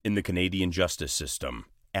In the Canadian justice system,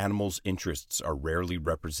 animals' interests are rarely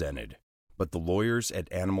represented, but the lawyers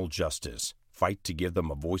at Animal Justice fight to give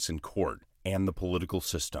them a voice in court and the political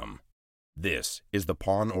system. This is the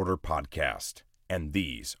Paw and Order Podcast, and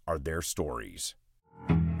these are their stories.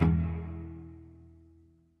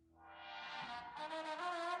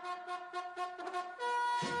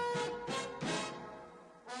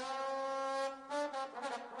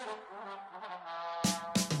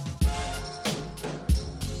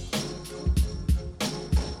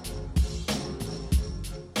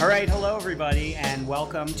 All right, hello everybody, and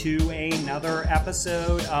welcome to another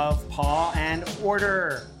episode of Paw and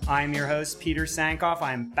Order. I'm your host, Peter Sankoff.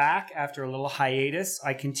 I'm back after a little hiatus.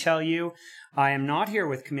 I can tell you I am not here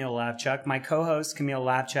with Camille Lapchuk. My co-host, Camille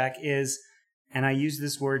Lapchuk, is, and I use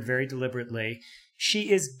this word very deliberately,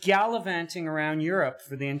 she is gallivanting around Europe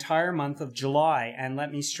for the entire month of July. And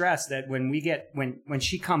let me stress that when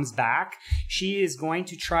she comes back, she is going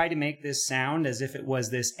to try to make this sound as if it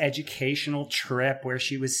was this educational trip where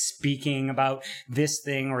she was speaking about this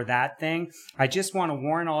thing or that thing. I just want to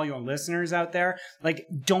warn all your listeners out there,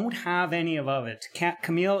 don't have any of it.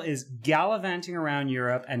 Camille is gallivanting around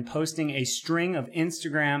Europe and posting a string of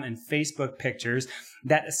Instagram and Facebook pictures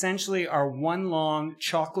that essentially are one long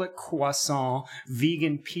chocolate croissant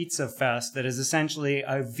vegan pizza fest that is essentially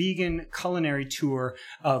a vegan culinary tour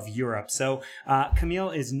of Europe. So Camille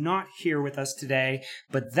is not here with us today,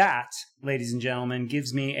 but that, ladies and gentlemen,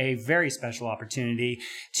 gives me a very special opportunity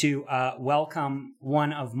to welcome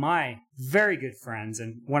one of my very good friends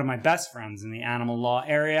and one of my best friends in the animal law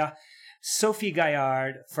area, Sophie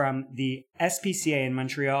Gaillard from the SPCA in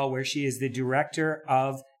Montreal, where she is the director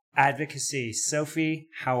of advocacy. Sophie,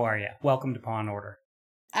 how are you? Welcome to Paw and Order.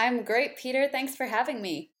 I'm great, Peter. Thanks for having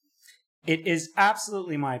me. It is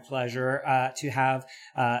absolutely my pleasure to have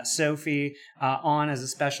Sophie on as a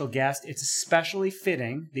special guest. It's especially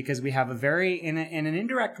fitting because we have a very, in an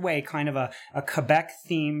indirect way, kind of a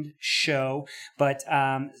Quebec-themed show. But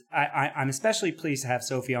I'm especially pleased to have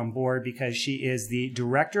Sophie on board because she is the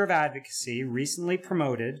Director of Advocacy, recently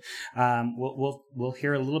promoted. We'll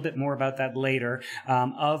hear a little bit more about that later,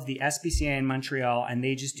 of the SPCA in Montreal, and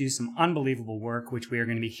they just do some unbelievable work, which we are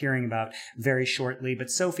going to be hearing about very shortly.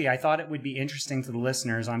 But Sophie, I thought it would be interesting to the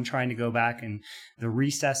listeners. I'm trying to go back in the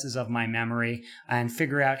recesses of my memory and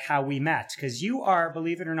figure out how we met. Because you are,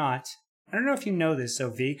 believe it or not, I don't know if you know this,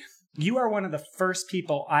 Sophie, you are one of the first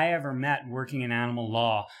people I ever met working in animal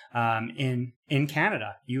law in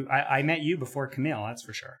Canada. I met you before Camille, that's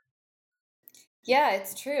for sure. Yeah,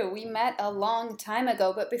 it's true. We met a long time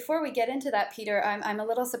ago. But before we get into that, Peter, I'm a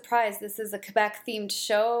little surprised. This is a Quebec-themed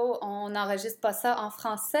show. On n'enregistre pas ça en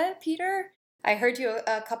français, Peter? I heard you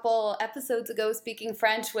a couple episodes ago speaking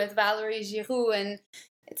French with Valérie Giroux, and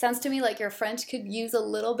it sounds to me like your French could use a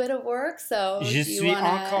little bit of work. So, je suis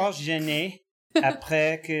encore gêné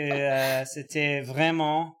après que c'était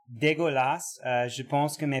vraiment dégueulasse. Je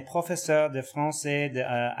pense que mes professeurs de français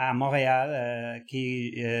à Montréal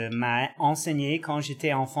qui m'a enseigné quand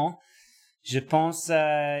j'étais enfant, je pense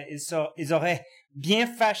ils auraient bien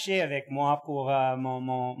fâché avec moi pour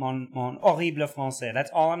mon horrible français.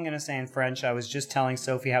 That's all I'm going to say in French. I was just telling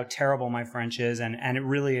Sophie how terrible my French is, and it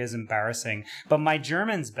really is embarrassing. But my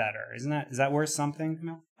German's better, isn't that? Is that worth something,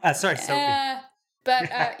 Camille? Sorry, Sophie.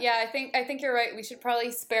 But yeah, I think you're right. We should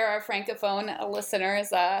probably spare our francophone listeners.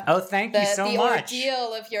 Thank you so much. The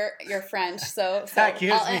ordeal of your French. So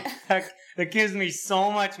that gives me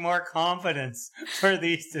so much more confidence for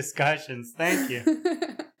these discussions. Thank you.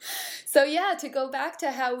 So yeah, to go back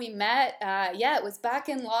to how we met, it was back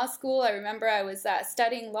in law school. I remember I was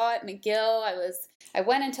studying law at McGill. I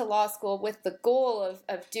went into law school with the goal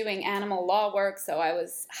of doing animal law work, so I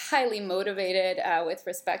was highly motivated with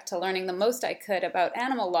respect to learning the most I could about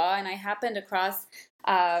animal law, and I happened across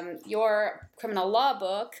your criminal law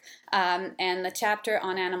book and the chapter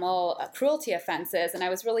on animal cruelty offenses, and I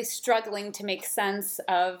was really struggling to make sense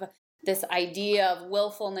of this idea of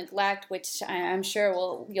willful neglect, which I'm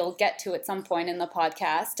sure you'll get to at some point in the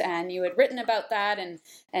podcast. And you had written about that,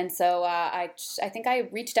 and so I think I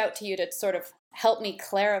reached out to you to sort of help me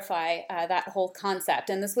clarify that whole concept.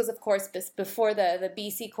 And this was, of course, before the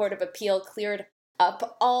BC Court of Appeal cleared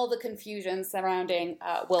up all the confusion surrounding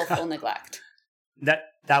willful neglect.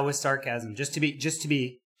 That was sarcasm. Just to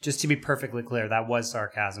be perfectly clear, that was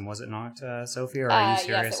sarcasm, was it not, Sophie? Or are you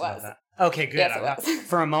serious about that? Okay, good. Yes,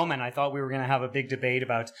 for a moment, I thought we were going to have a big debate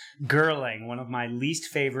about Girling, one of my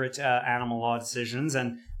least favorite animal law decisions,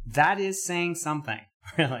 and that is saying something.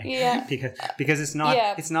 Really, yeah, because it's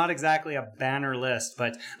not exactly a banner list,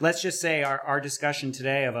 but let's just say our discussion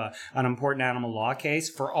today of an important animal law case,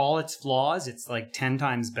 for all its flaws, it's like 10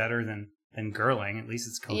 times better than than girling. At least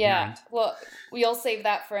it's coherent. Yeah, well, we'll save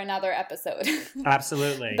that for another episode.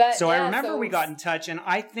 Absolutely. But, so yeah, I remember we got in touch, and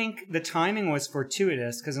I think the timing was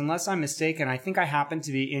fortuitous, because unless I'm mistaken, I think I happened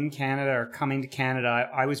to be in Canada or coming to Canada.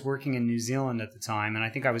 I was working in New Zealand at the time, and I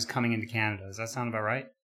think I was coming into Canada. Does that sound about right?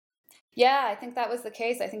 Yeah, I think that was the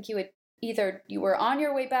case. I think you were on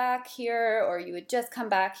your way back here, or you had just come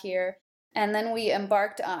back here. And then we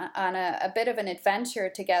embarked on a bit of an adventure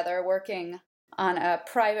together, working on a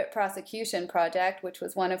private prosecution project, which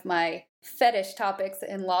was one of my fetish topics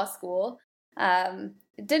in law school. It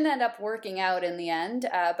didn't end up working out in the end,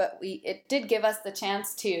 but it did give us the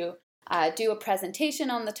chance to do a presentation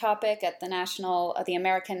on the topic at the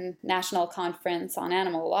American National Conference on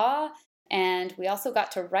Animal Law. And we also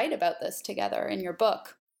got to write about this together in your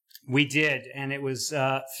book. We did, and it was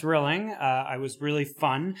thrilling. It was really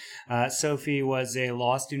fun. Sophie was a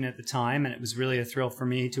law student at the time, and it was really a thrill for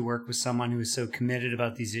me to work with someone who is so committed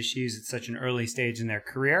about these issues at such an early stage in their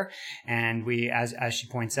career. And we, as she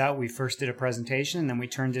points out, we first did a presentation, and then we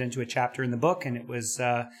turned it into a chapter in the book, and it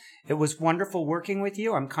was wonderful working with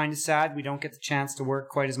you. I'm kind of sad we don't get the chance to work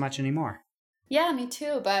quite as much anymore. Yeah, me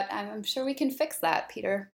too, but I'm sure we can fix that,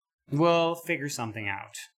 Peter. We'll figure something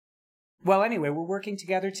out. Well, anyway, we're working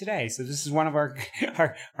together today. So this is one of our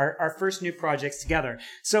first new projects together.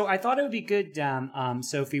 So I thought it would be good,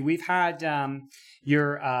 Sophie. We've had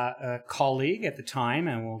your colleague at the time,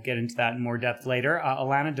 and we'll get into that in more depth later.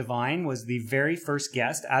 Alana Devine was the very first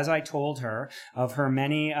guest, as I told her, of her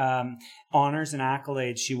many honors and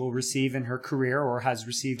accolades she will receive in her career or has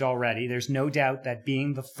received already. There's no doubt that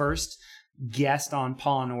being the first guest on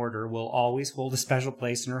Paw and Order will always hold a special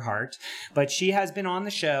place in her heart. But she has been on the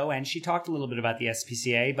show, and she talked a little bit about the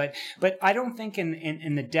SPCA, but I don't think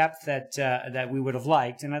in the depth that we would have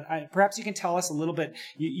liked. And perhaps you can tell us a little bit.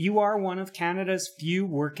 You are one of Canada's few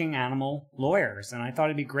working animal lawyers, and I thought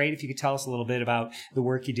it'd be great if you could tell us a little bit about the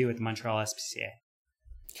work you do at the Montreal SPCA.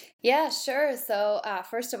 Yeah, sure. So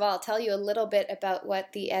first of all, I'll tell you a little bit about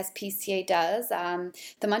what the SPCA does.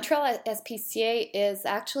 The Montreal SPCA is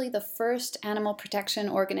actually the first animal protection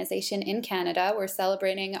organization in Canada. We're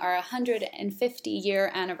celebrating our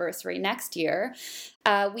 150-year anniversary next year.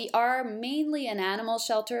 We are mainly an animal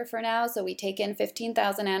shelter for now, so we take in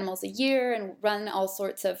 15,000 animals a year and run all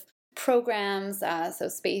sorts of programs, so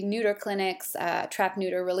spay neuter clinics, trap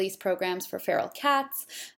neuter release programs for feral cats.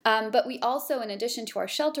 But we also, in addition to our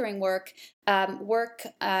sheltering work,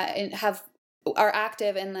 are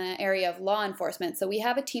active in the area of law enforcement. So we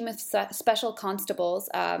have a team of special constables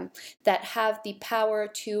that have the power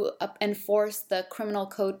to enforce the criminal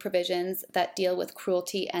code provisions that deal with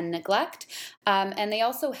cruelty and neglect. And they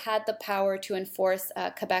also had the power to enforce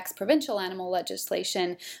Quebec's provincial animal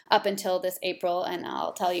legislation up until this April. And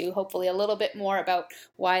I'll tell you hopefully a little bit more about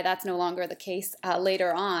why that's no longer the case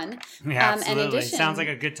later on. Yeah, absolutely. In addition, sounds like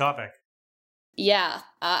a good topic. Yeah,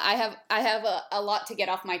 I have a lot to get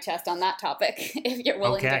off my chest on that topic. If you're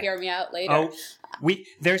willing to hear me out later. Oh,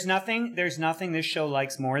 there's nothing this show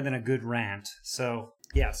likes more than a good rant. So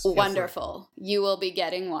yes, wonderful. You will be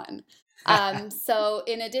getting one. So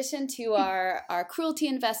in addition to our cruelty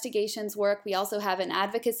investigations work, we also have an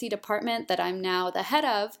advocacy department that I'm now the head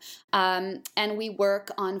of, and we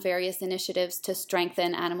work on various initiatives to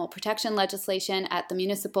strengthen animal protection legislation at the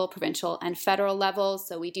municipal, provincial, and federal levels.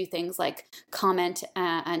 So we do things like comment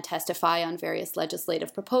and testify on various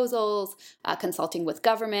legislative proposals, consulting with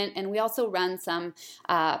government, and we also run some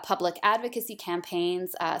public advocacy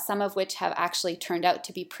campaigns, some of which have actually turned out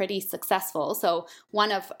to be pretty successful. So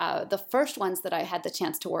one of the first ones that I had the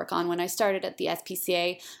chance to work on when I started at the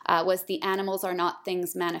SPCA was the Animals Are Not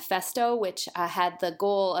Things Manifesto, which had the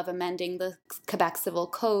goal of amending the Quebec Civil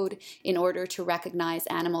Code in order to recognize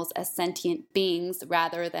animals as sentient beings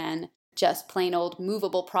rather than just plain old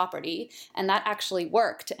movable property. And that actually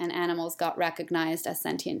worked, and animals got recognized as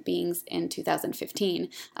sentient beings in 2015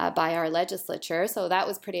 by our legislature. So that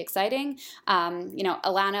was pretty exciting.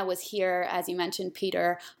 Alana was here, as you mentioned,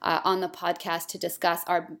 Peter, on the podcast to discuss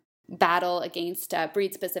our battle against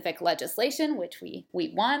breed-specific legislation, which we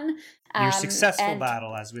won. Your successful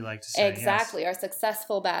battle, as we like to say. Exactly, yes. Our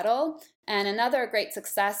successful battle. And another great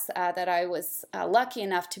success that I was lucky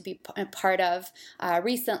enough to be a part of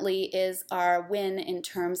recently is our win in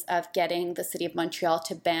terms of getting the City of Montreal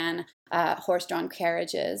to ban horse-drawn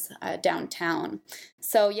carriages downtown.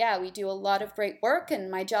 So yeah, we do a lot of great work, and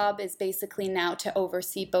my job is basically now to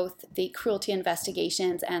oversee both the cruelty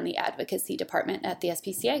investigations and the advocacy department at the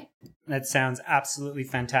SPCA. That sounds absolutely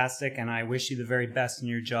fantastic, and I wish you the very best in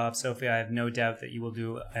your job, Sophie. I have no doubt that you will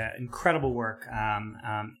do incredible work.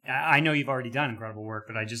 I know know you've already done incredible work,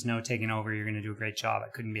 but I just know taking over, you're going to do a great job. I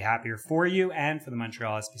couldn't be happier for you and for the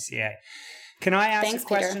Montreal SPCA. Can I ask a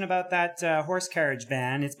question Peter. about that horse carriage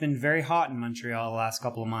ban? It's been very hot in Montreal the last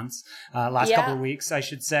couple of months, couple of weeks, I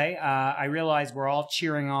should say. I realize we're all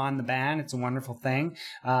cheering on the ban. It's a wonderful thing.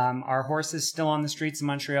 Are horses still on the streets of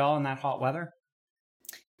Montreal in that hot weather?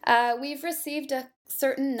 We've received a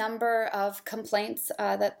certain number of complaints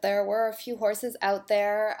that there were a few horses out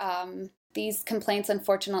there. These complaints,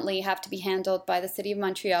 unfortunately, have to be handled by the City of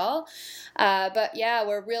Montreal. But yeah,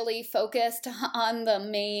 we're really focused on the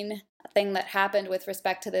main thing that happened with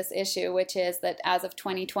respect to this issue, which is that as of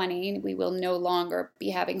 2020, we will no longer be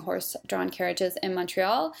having horse-drawn carriages in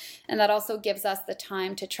Montreal. And that also gives us the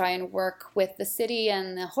time to try and work with the city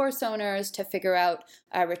and the horse owners to figure out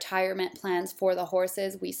retirement plans for the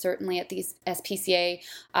horses. We certainly at the SPCA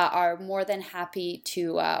are more than happy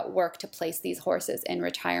to work to place these horses in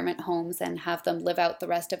retirement homes and have them live out the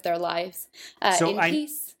rest of their lives in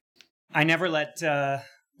peace. I never let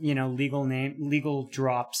legal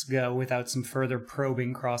drops go without some further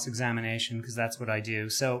probing cross-examination, because that's what I do.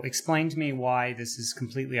 So explain to me why this is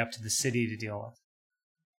completely up to the city to deal with.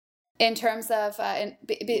 In terms of,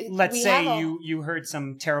 let's say you heard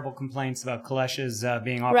some terrible complaints about calèches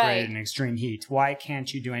being operated in extreme heat. Why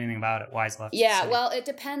can't you do anything about it? Why is it left to the city? Well, it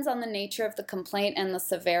depends on the nature of the complaint and the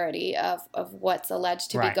severity of what's alleged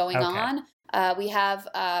to be going on. We have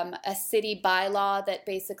a city bylaw that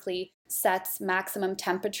basically sets maximum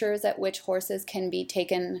temperatures at which horses can be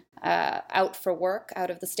taken out for work out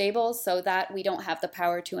of the stables, so that we don't have the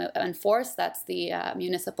power to enforce. That's the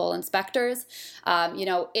municipal inspectors.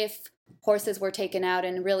 If horses were taken out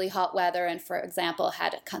in really hot weather and, for example,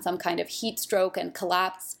 had some kind of heat stroke and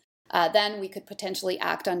collapsed, then we could potentially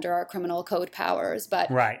act under our criminal code powers. But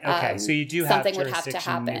so you do have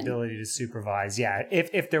jurisdiction and the ability to supervise. Yeah,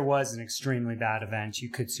 if there was an extremely bad event, you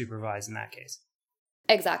could supervise in that case.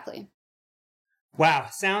 Exactly. Wow,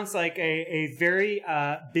 sounds like a very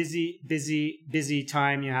busy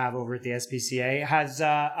time you have over at the SPCA.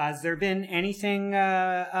 Has there been anything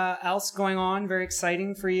else going on very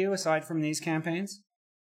exciting for you aside from these campaigns?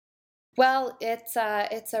 Well, it's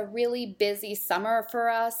a really busy summer for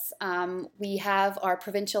us. We have our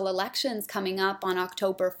provincial elections coming up on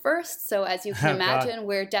October 1st. So as you can imagine,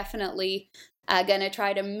 we're definitely going to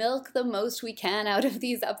try to milk the most we can out of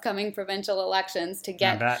these upcoming provincial elections to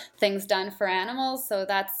get things done for animals. So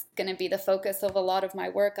that's going to be the focus of a lot of my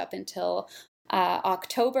work up until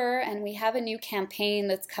October. And we have a new campaign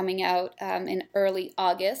that's coming out in early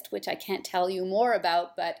August, which I can't tell you more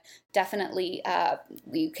about, but definitely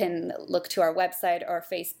you can look to our website or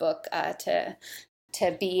Facebook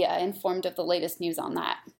to be informed of the latest news on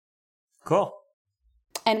that. Cool.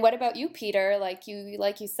 And what about you, Peter? Like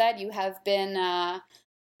you said, you have been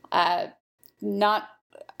not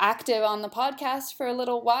active on the podcast for a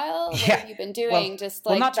little while. What have you been doing? Just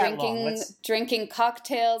drinking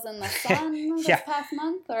cocktails in the sun this past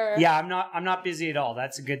month? Or I'm not busy at all.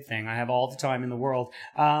 That's a good thing. I have all the time in the world.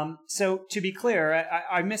 So to be clear,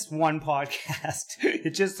 I missed one podcast.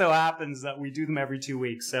 It just so happens that we do them every 2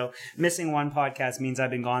 weeks. So missing one podcast means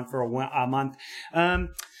I've been gone for a month.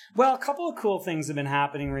 Well, a couple of cool things have been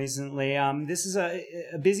happening recently. This is a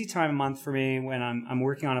busy time of month for me when I'm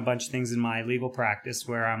working on a bunch of things in my legal practice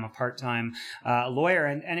where I'm a part-time lawyer.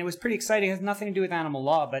 And it was pretty exciting. It has nothing to do with animal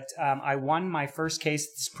law, but I won my first case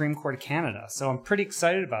at the Supreme Court of Canada. So I'm pretty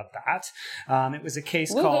excited about that. It was a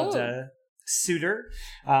case called Suitor.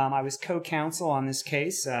 I was co-counsel on this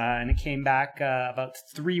case, and it came back about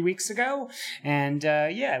 3 weeks ago. And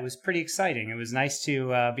it was pretty exciting. It was nice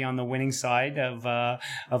to be on the winning side of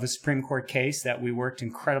a Supreme Court case that we worked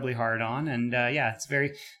incredibly hard on. And it's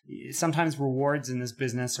sometimes rewards in this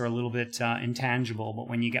business are a little bit intangible, but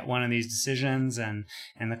when you get one of these decisions and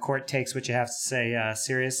the court takes what you have to say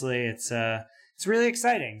seriously, it's really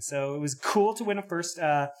exciting. So it was cool to win a first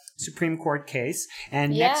Supreme Court case.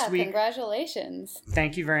 And next week... congratulations.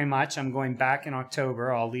 Thank you very much. I'm going back in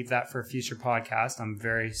October. I'll leave that for a future podcast. I'm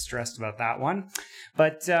very stressed about that one.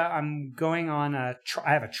 But I'm going on I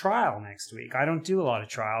have a trial next week. I don't do a lot of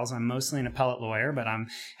trials. I'm mostly an appellate lawyer, but I'm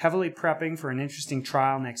heavily prepping for an interesting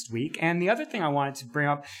trial next week. And the other thing I wanted to bring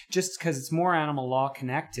up, just because it's more animal law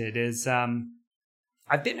connected, is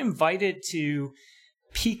I've been invited to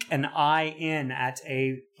peek an eye in at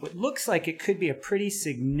what looks like it could be a pretty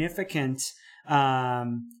significant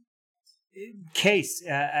case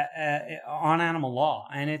on animal law,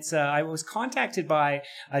 and it's I was contacted by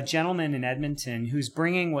a gentleman in Edmonton who's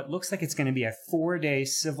bringing what looks like it's going to be a 4-day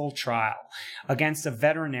civil trial against a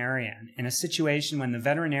veterinarian in a situation when the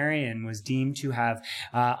veterinarian was deemed to have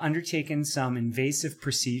undertaken some invasive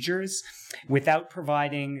procedures without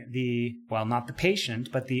providing not the patient,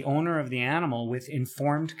 but the owner of the animal with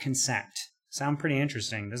informed consent. Sound pretty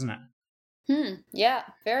interesting, doesn't it? Yeah,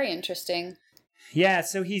 very interesting. Yeah,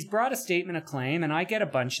 so he's brought a statement of claim, and I get a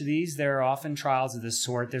bunch of these. There are often trials of this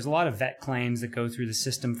sort. There's a lot of vet claims that go through the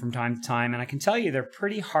system from time to time, and I can tell you they're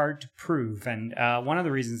pretty hard to prove. And one of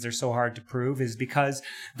the reasons they're so hard to prove is because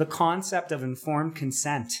the concept of informed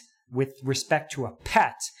consent with respect to a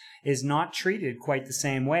pet is not treated quite the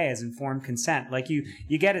same way as informed consent. Like you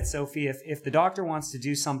get it, Sophie, if the doctor wants to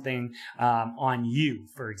do something on you,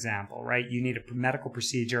 for example, right? You need a medical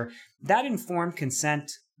procedure. That informed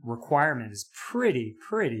consent requirement is pretty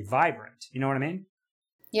vibrant. You know what I mean?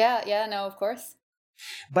 Yeah, no, of course.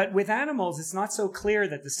 But with animals, it's not so clear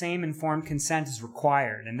that the same informed consent is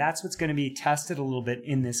required. And that's what's going to be tested a little bit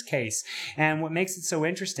in this case. And what makes it so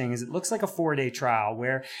interesting is it looks like a 4-day trial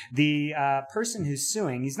where the person who's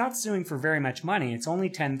suing, he's not suing for very much money. It's only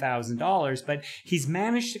 $10,000, but he's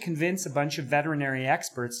managed to convince a bunch of veterinary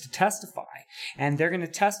experts to testify. And they're going to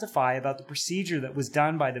testify about the procedure that was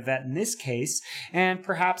done by the vet in this case and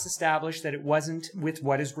perhaps establish that it wasn't with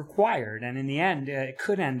what is required. And in the end, it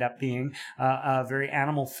could end up being a very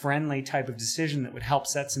animal-friendly type of decision that would help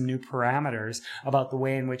set some new parameters about the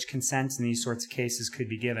way in which consent in these sorts of cases could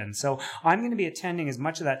be given. So I'm going to be attending as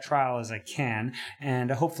much of that trial as I can and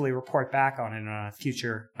hopefully report back on it in a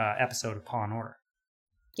future episode of Paw and Order.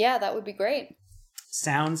 Yeah, that would be great.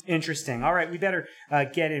 Sounds interesting. All right, we better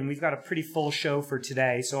get in. We've got a pretty full show for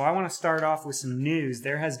today. So I want to start off with some news.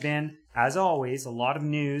 There has been, as always, a lot of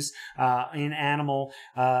news in animal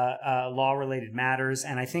law-related matters.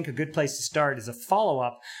 And I think a good place to start is a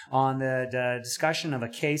follow-up on the discussion of a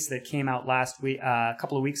case that came out last week, a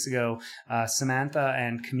couple of weeks ago. Samantha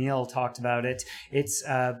and Camille talked about it. It's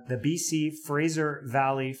the BC Fraser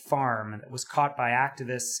Valley Farm that was caught by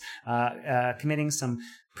activists committing some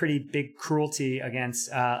pretty big cruelty against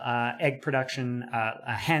egg production,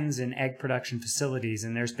 hens in egg production facilities.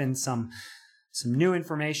 And there's been some new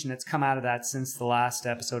information that's come out of that since the last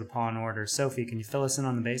episode of Paw and Order. Sophie, can you fill us in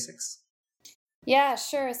on the basics? Yeah,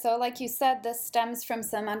 sure. So like you said, this stems from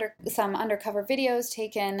some undercover videos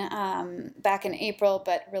taken back in April,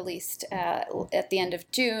 but released at the end of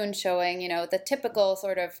June, showing, the typical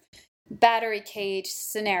sort of battery cage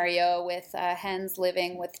scenario with hens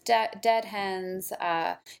living with dead hens,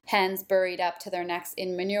 hens buried up to their necks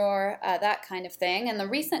in manure, that kind of thing. And the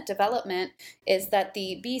recent development is that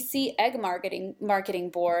the BC Egg Marketing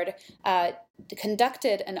Board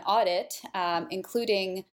conducted an audit,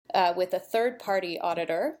 including with a third-party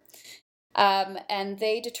auditor. And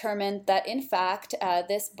they determined that, in fact,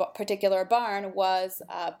 this particular barn was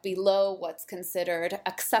below what's considered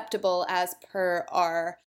acceptable as per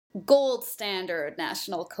our gold standard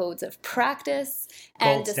national codes of practice,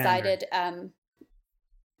 and decided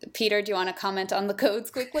Peter, do you want to comment on the codes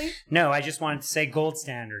quickly? No, I just wanted to say gold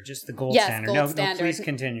standard, just the gold standard. Gold no, standard.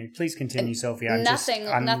 Please continue, Sophie. I'm nothing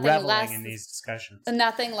reveling less, in these discussions.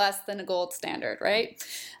 Nothing less than a gold standard, right?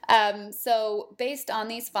 So based on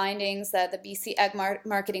these findings, the BC Egg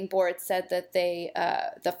Marketing Board said that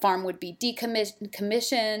the farm would be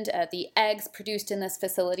decommissioned, the eggs produced in this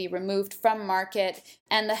facility removed from market,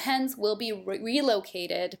 and the hens will be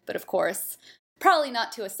relocated, but of course, probably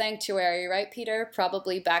not to a sanctuary, right, Peter?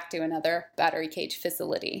 Probably back to another battery cage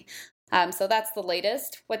facility. So that's the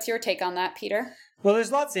latest. What's your take on that, Peter? Well,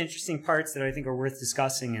 there's lots of interesting parts that I think are worth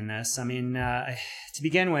discussing in this. I mean, to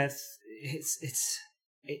begin with,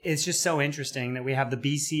 it's just so interesting that we have the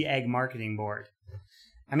BC Egg Marketing Board.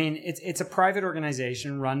 I mean, it's a private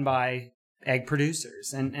organization run by egg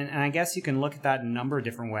producers. And I guess you can look at that in a number of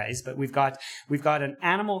different ways, but we've got an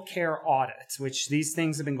animal care audit, which these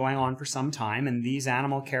things have been going on for some time. And these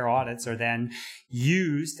animal care audits are then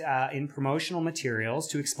used in promotional materials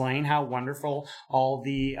to explain how wonderful all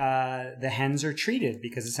the hens are treated,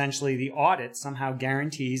 because essentially the audit somehow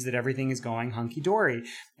guarantees that everything is going hunky-dory.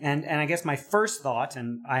 And I guess my first thought,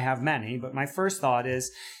 and I have many, but my first thought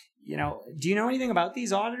is, do you know anything about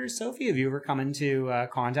these auditors, Sophie? Have you ever come into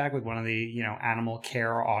contact with one of the, animal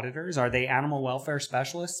care auditors? Are they animal welfare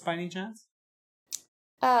specialists by any chance?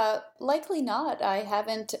 Likely not. I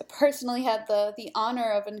haven't personally had the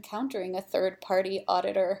honor of encountering a third-party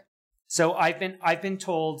auditor. So I've been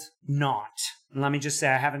told not. Let me just say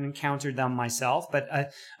I haven't encountered them myself, but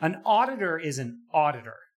an auditor is an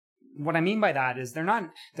auditor. what I mean by that is they're not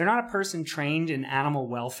a person trained in animal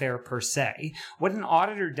welfare per se. What an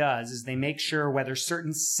auditor does is they make sure whether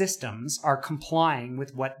certain systems are complying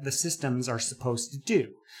with what the systems are supposed to do.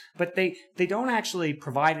 But they don't actually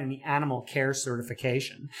provide any animal care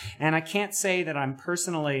certification. And I can't say that I'm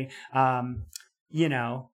personally,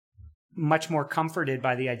 much more comforted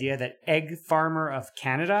by the idea that Egg Farmer of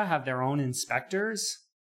Canada have their own inspectors.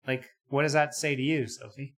 Like, what does that say to you,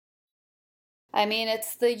 Sophie? I mean,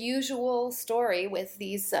 it's the usual story with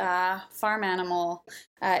these farm animal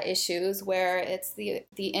issues where it's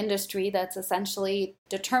the industry that's essentially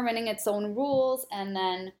determining its own rules and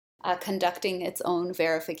then conducting its own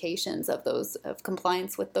verifications of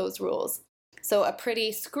compliance with those rules. So a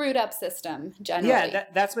pretty screwed up system, generally. Yeah,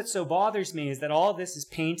 that's what so bothers me, is that all of this is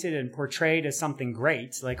painted and portrayed as something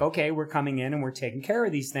great. Like, okay, we're coming in and we're taking care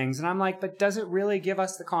of these things. And I'm like, but does it really give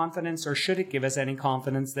us the confidence, or should it give us any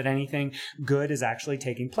confidence that anything good is actually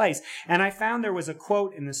taking place? And I found there was a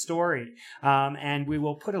quote in the story, and we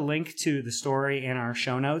will put a link to the story in our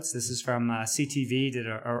show notes. This is from CTV, did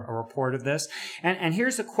a report of this. And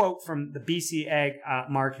here's a quote from the BC Egg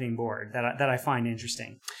Marketing Board that I find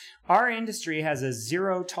interesting. Our industry has a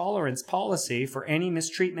zero tolerance policy for any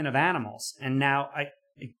mistreatment of animals. And now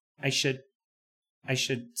I should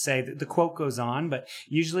say that the quote goes on, but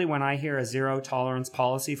usually when I hear a zero tolerance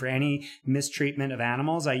policy for any mistreatment of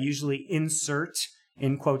animals, I usually insert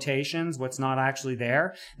in quotations what's not actually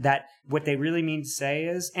there. That what they really mean to say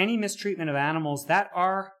is any mistreatment of animals that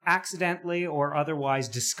are accidentally or otherwise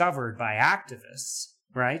discovered by activists.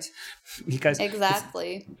 Right? Because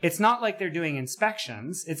exactly. It's not like they're doing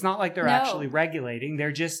inspections. It's not like they're actually regulating.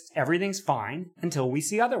 They're just, everything's fine until we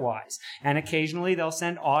see otherwise. And occasionally they'll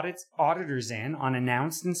send auditors in on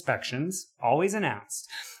announced inspections, always announced,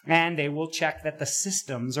 and they will check that the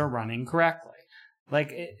systems are running correctly.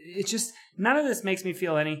 Like, it's just, none of this makes me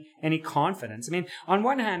feel any confidence. I mean, on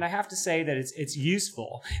one hand, I have to say that it's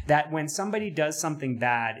useful that when somebody does something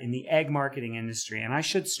bad in the egg marketing industry, and I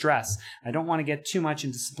should stress, I don't want to get too much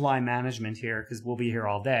into supply management here because we'll be here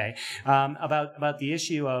all day, about the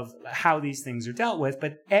issue of how these things are dealt with,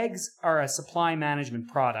 but eggs are a supply management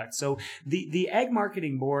product. So the Egg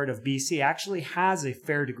Marketing Board of BC actually has a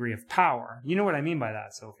fair degree of power. You know what I mean by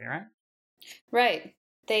that, Sophie, right? Right.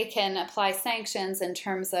 They can apply sanctions in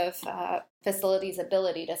terms of facilities'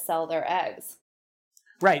 ability to sell their eggs.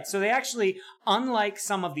 Right. So they actually, unlike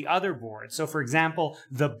some of the other boards, so for example,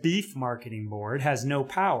 the Beef Marketing Board has no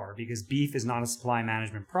power because beef is not a supply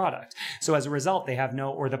management product. So as a result, they have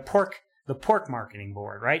no, or the Pork Marketing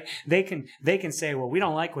Board, right? They can say, well, we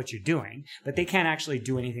don't like what you're doing, but they can't actually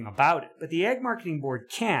do anything about it. But the Egg Marketing Board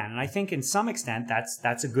can, and I think in some extent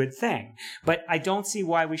that's a good thing. But I don't see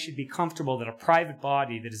why we should be comfortable that a private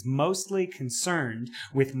body that is mostly concerned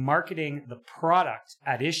with marketing the product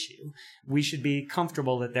at issue, we should be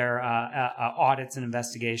comfortable that their audits and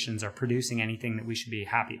investigations are producing anything that we should be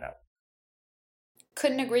happy about.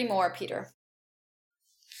 Couldn't agree more, Peter.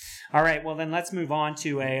 All right, well, then let's move on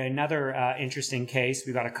to another interesting case.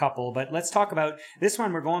 We've got a couple, but let's talk about this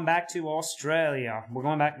one. We're going back to Australia. We're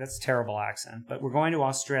going back, that's a terrible accent, but we're going to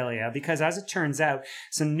Australia because as it turns out,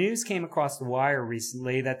 some news came across the wire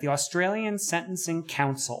recently that the Australian Sentencing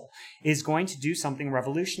Council is going to do something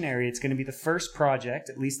revolutionary. It's going to be the first project,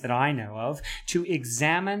 at least that I know of, to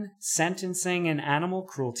examine sentencing and animal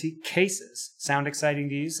cruelty cases. Sound exciting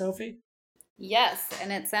to you, Sophie? Yes,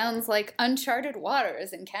 and it sounds like uncharted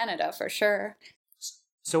waters in Canada for sure.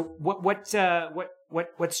 So, what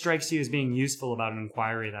strikes you as being useful about an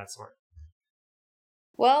inquiry of that sort?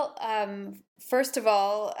 Well, first of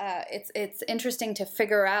all, it's interesting to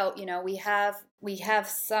figure out. You know, we have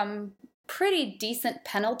some pretty decent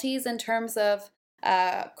penalties in terms of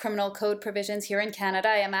criminal code provisions here in Canada.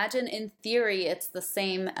 I imagine in theory it's the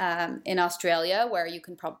same in Australia, where you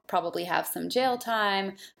can probably have some jail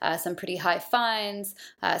time, some pretty high fines,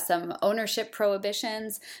 some ownership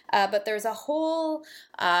prohibitions, but there's a whole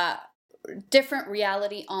different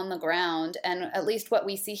reality on the ground. And at least what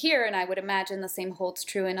we see here, and I would imagine the same holds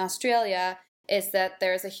true in Australia, is that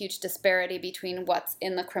there's a huge disparity between what's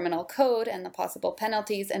in the criminal code and the possible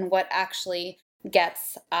penalties and what actually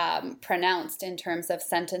gets pronounced in terms of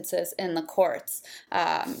sentences in the courts.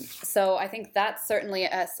 So I think that's certainly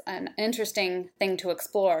an interesting thing to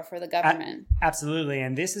explore for the government. Absolutely.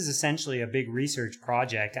 And this is essentially a big research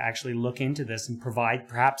project to actually look into this and provide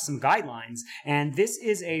perhaps some guidelines. And this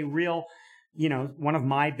is a real, one of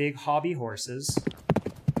my big hobby horses.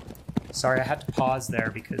 Sorry, I had to pause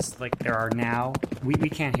there because there are now, we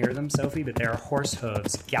can't hear them, Sophie, but there are horse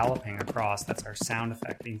hooves galloping across. That's our sound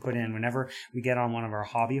effect being put in whenever we get on one of our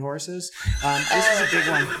hobby horses. This is a big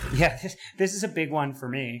one. Yeah, this is a big one for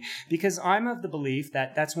me because I'm of the belief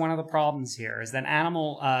that that's one of the problems here is that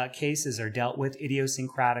animal cases are dealt with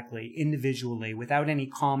idiosyncratically, individually, without any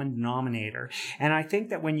common denominator. And I think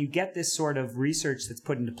that when you get this sort of research that's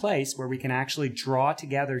put into place where we can actually draw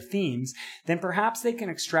together themes, then perhaps they can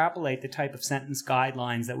extrapolate the type of sentence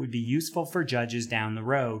guidelines that would be useful for judges down the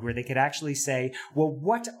road, where they could actually say, well,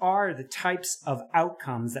 what are the types of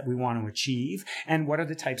outcomes that we want to achieve, and what are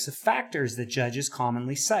the types of factors that judges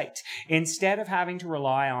commonly cite, instead of having to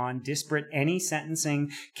rely on disparate any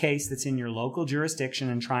sentencing case that's in your local jurisdiction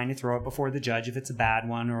and trying to throw it before the judge if it's a bad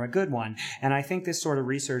one or a good one. And I think this sort of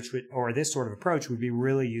research or this sort of approach would be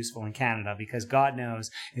really useful in Canada because God knows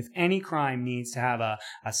if any crime needs to have a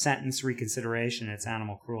sentence reconsideration, it's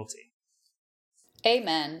animal cruelty.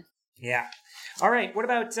 Amen. Yeah. All right. What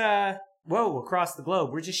about, across the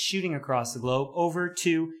globe? We're just shooting across the globe over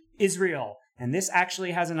to Israel. And this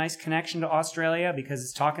actually has a nice connection to Australia because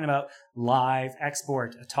it's talking about live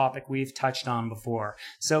export, a topic we've touched on before.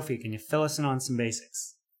 Sophie, can you fill us in on some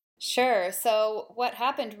basics? Sure. So what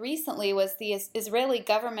happened recently was the Israeli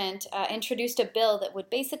government introduced a bill that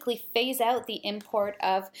would basically phase out the import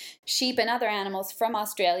of sheep and other animals from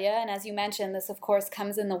Australia. And as you mentioned, this, of course,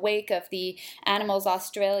 comes in the wake of the Animals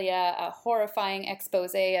Australia horrifying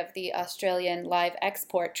expose of the Australian live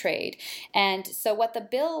export trade. And so what the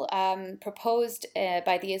bill proposed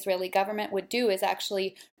by the Israeli government would do is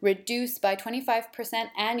actually reduce by 25%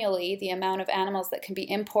 annually the amount of animals that can be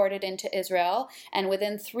imported into Israel. And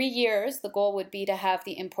within 3 years, the goal would be to have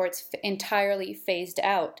the imports entirely phased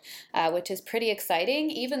out, which is pretty exciting,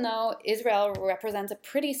 even though Israel represents a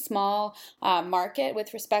pretty small market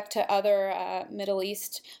with respect to other Middle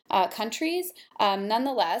East countries.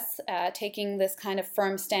 Nonetheless, taking this kind of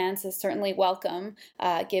firm stance is certainly welcome,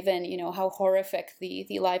 given how horrific the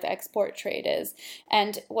live export trade is.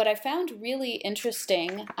 And what I found really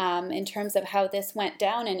interesting in terms of how this went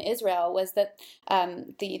down in Israel was that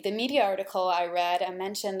the media article I read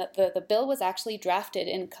mentioned that the bill was actually drafted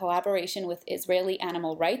in collaboration with Israeli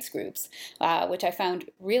animal rights groups, which I found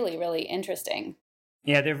really, really interesting.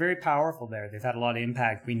 Yeah, they're very powerful there. They've had a lot of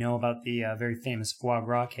impact. We know about the very famous foie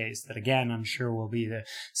gras case that, again, I'm sure will be the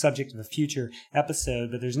subject of a future episode.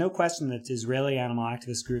 But there's no question that Israeli animal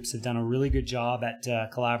activist groups have done a really good job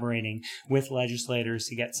at collaborating with legislators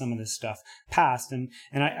to get some of this stuff passed. And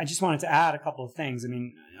I just wanted to add a couple of things. I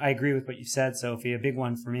mean, I agree with what you said, Sophie. A big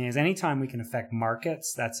one for me is anytime we can affect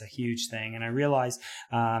markets, that's a huge thing. And I realize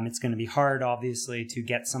it's going to be hard, obviously, to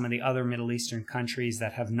get some of the other Middle Eastern countries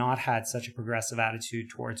that have not had such a progressive attitude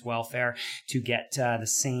towards welfare to get the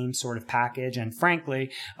same sort of package. And frankly,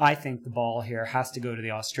 I think the ball here has to go to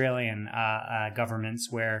the Australian governments,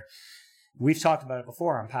 where we've talked about it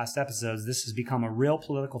before on past episodes. This has become a real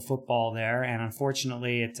political football there, and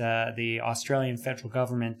unfortunately, the Australian federal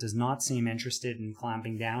government does not seem interested in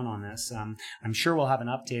clamping down on this. I'm sure we'll have an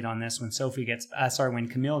update on this when when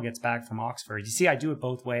Camille gets back from Oxford. You see, I do it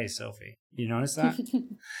both ways, Sophie. You notice that?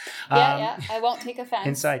 Yeah, I won't take offense.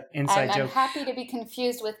 Inside joke. I'm happy to be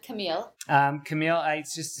confused with Camille. Camille, I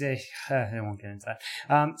won't get into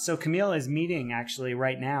that. So Camille is meeting actually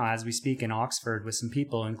right now as we speak in Oxford with some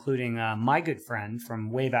people, including my good friend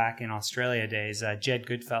from way back in Australia days, Jed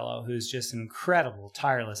Goodfellow, who's just an incredible,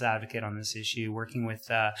 tireless advocate on this issue, working with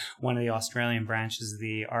one of the Australian branches of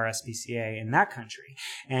the RSPCA in that country.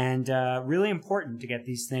 And really important to get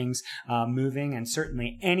these things moving, and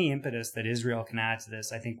certainly any impetus that Israel can add to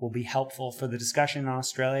this, I think, will be helpful for the discussion in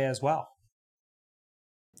Australia as well.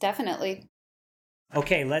 Definitely.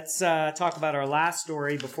 Okay, let's talk about our last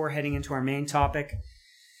story before heading into our main topic.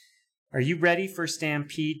 Are you ready for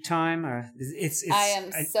Stampede time? I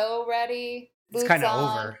am so ready. Boots it's kind of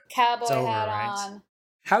over. Cowboy it's over, hat right? on.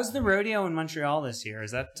 How's the rodeo in Montreal this year?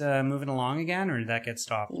 Is that moving along again, or did that get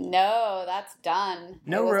stopped? No, that's done.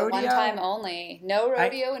 No it was rodeo? A one-time only. No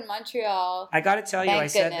rodeo in Montreal. I got to tell you, Thank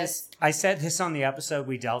I said this on the episode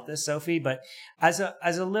we dealt this, Sophie, but as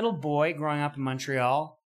a little boy growing up in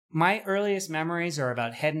Montreal, my earliest memories are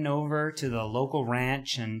about heading over to the local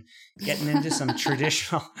ranch and getting into some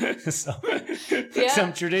traditional, some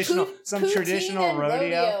traditional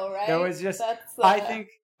rodeo. Right? There was just,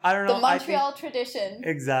 I don't know. The Montreal tradition.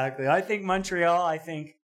 Exactly. I think Montreal. I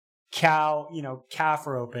think calf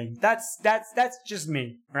roping. That's just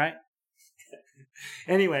me, right?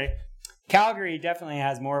 Anyway, Calgary definitely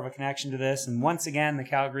has more of a connection to this. And once again, the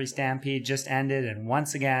Calgary Stampede just ended. And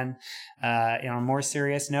once again, on a more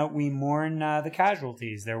serious note, we mourn the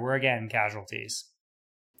casualties. There were again casualties.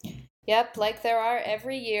 Yep, like there are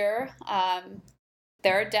every year.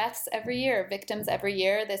 There are deaths every year, victims every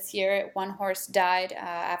year. This year, one horse died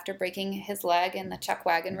after breaking his leg in the chuck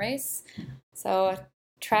wagon race. So a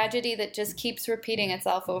tragedy that just keeps repeating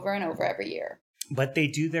itself over and over every year. But they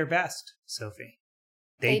do their best, Sophie.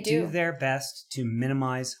 They do their best to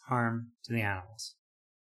minimize harm to the animals.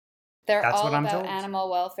 That's all what I'm about told. Animal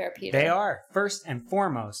welfare, Peter. They are. First and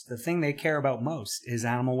foremost, the thing they care about most is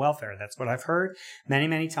animal welfare. That's what I've heard many,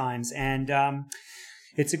 many times. And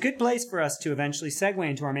it's a good place for us to eventually segue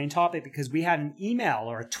into our main topic, because we had an email,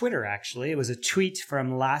 or a Twitter actually. It was a tweet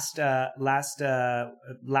from last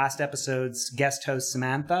episode's guest host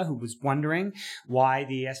Samantha, who was wondering why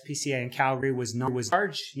the SPCA in Calgary was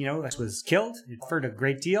charged. This was killed. It offered a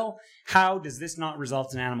great deal. How does this not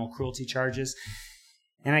result in animal cruelty charges?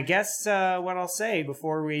 And I guess what I'll say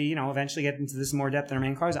before we, eventually get into this in more depth in our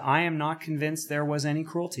main cause, I am not convinced there was any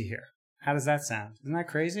cruelty here. How does that sound? Isn't that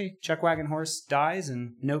crazy? Chuck wagon horse dies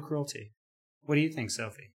and no cruelty. What do you think,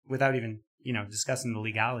 Sophie? Without even, discussing the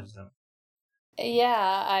legalities of it.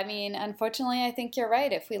 Yeah, I mean, unfortunately, I think you're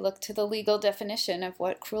right if we look to the legal definition of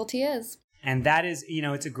what cruelty is. And that is,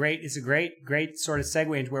 it's a great sort of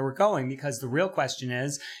segue into where we're going, because the real question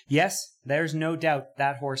is, yes, there's no doubt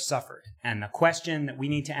that horse suffered. And the question that we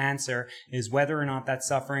need to answer is whether or not that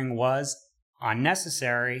suffering was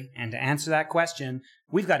unnecessary. And to answer that question,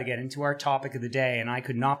 we've got to get into our topic of the day. And I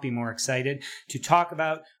could not be more excited to talk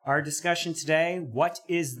about our discussion today. What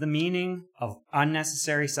is the meaning of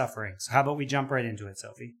unnecessary suffering? So how about we jump right into it,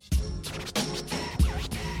 Sophie?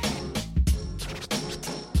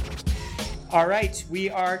 All right, we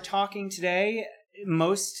are talking today.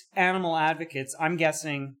 Most animal advocates, I'm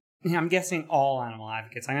guessing all animal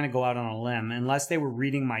advocates, I'm going to go out on a limb, unless they were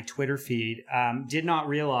reading my Twitter feed, did not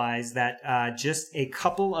realize that just a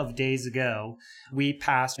couple of days ago, we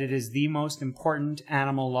passed, it is the most important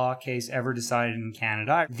animal law case ever decided in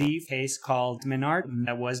Canada. The case called Menard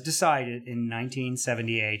that was decided in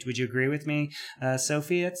 1978. Would you agree with me,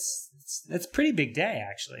 Sophie? It's a pretty big day,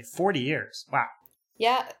 actually. 40 years. Wow.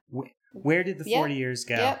 Yeah. Where did the 40 years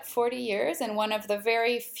go? Yep, 40 years, and one of the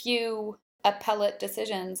very few appellate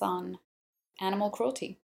decisions on animal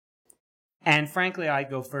cruelty. And frankly, I'd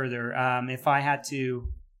go further. If I had to,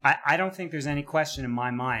 I don't think there's any question in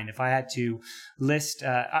my mind. If I had to list,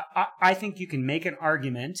 I think you can make an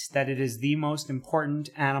argument that it is the most important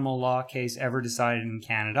animal law case ever decided in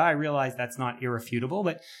Canada. I realize that's not irrefutable,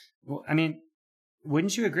 but I mean,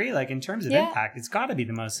 wouldn't you agree? Like, in terms of impact, it's got to be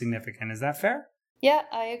the most significant. Is that fair? Yeah,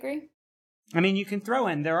 I agree. I mean, you can throw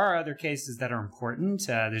in, there are other cases that are important.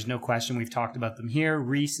 There's no question. We've talked about them here.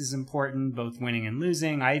 Reese is important, both winning and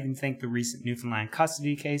losing. I even think the recent Newfoundland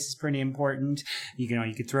custody case is pretty important. You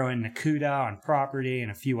could throw in Nakuda on property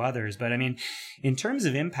and a few others. But I mean, in terms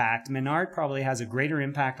of impact, Menard probably has a greater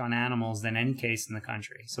impact on animals than any case in the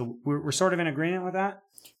country. So we're sort of in agreement with that?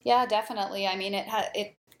 Yeah, definitely. I mean,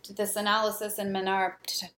 this analysis in Menard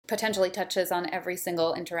potentially touches on every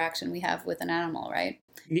single interaction we have with an animal, right?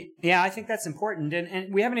 Yeah, I think that's important.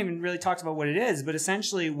 And we haven't even really talked about what it is, but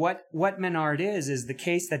essentially what Menard is the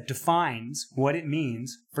case that defines what it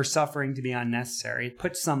means for suffering to be unnecessary. It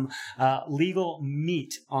puts some legal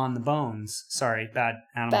meat on the bones. Sorry, bad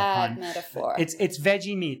animal pun. Bad metaphor. It's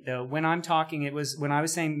veggie meat, though. When I'm talking, I was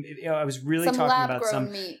really talking about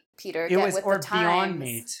some meat, Peter. It was, or Beyond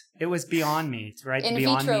Meat. It was Beyond Meat, right? In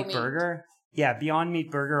Beyond vitro Meat burger. Yeah, Beyond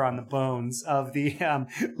Meat burger on the bones of the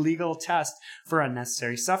legal test for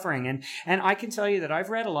unnecessary suffering. And I can tell you that I've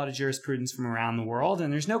read a lot of jurisprudence from around the world,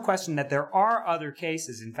 and there's no question that there are other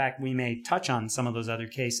cases. In fact, we may touch on some of those other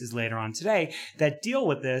cases later on today that deal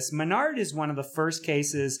with this. Menard is one of the first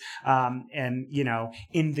cases, in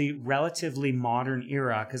the relatively modern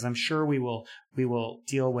era, because I'm sure we will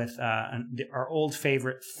deal with our old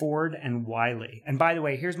favorite Ford and Wiley. And by the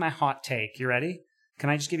way, here's my hot take. You ready? Can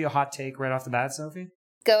I just give you a hot take right off the bat, Sophie?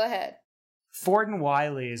 Go ahead. Ford and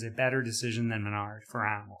Wiley is a better decision than Menard for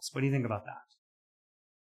animals. What do you think about that?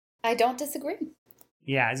 I don't disagree.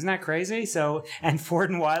 Yeah, isn't that crazy? So, and Ford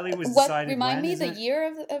and Wiley was decided Remind me the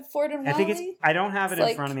year of Ford and Wiley? I don't have it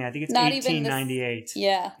in front of me. I think it's 1898.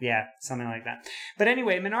 Yeah. Yeah, something like that. But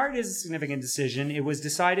anyway, Menard is a significant decision. It was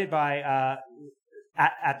decided by...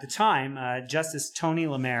 At the time, Justice Tony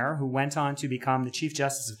Lemaire, who went on to become the Chief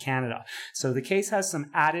Justice of Canada. So the case has some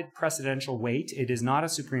added precedential weight. It is not a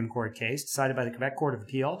Supreme Court case decided by the Quebec Court of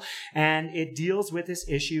Appeal, and it deals with this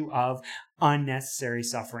issue of unnecessary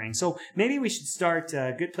suffering. So maybe we should start,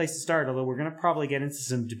 a good place to start, although we're going to probably get into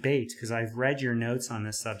some debate because I've read your notes on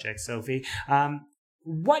this subject, Sophie.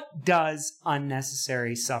 What does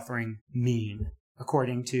unnecessary suffering mean,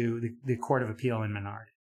 according to the Court of Appeal in Menard?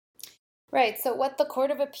 Right. So what the Court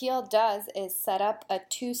of Appeal does is set up a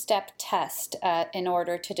two-step test in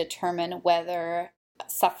order to determine whether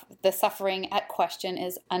the suffering at question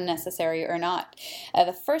is unnecessary or not.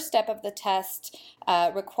 The first step of the test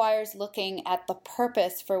requires looking at the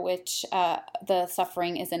purpose for which the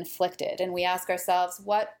suffering is inflicted, and we ask ourselves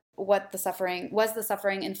what the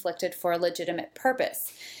suffering inflicted for a legitimate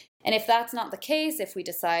purpose. And if that's not the case, if we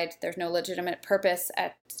decide there's no legitimate purpose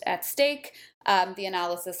at stake, the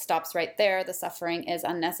analysis stops right there. The suffering is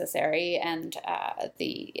unnecessary and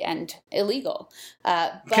illegal.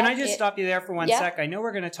 Can I just stop you there for one sec? I know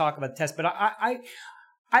we're going to talk about the test, but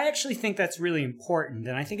I actually think that's really important,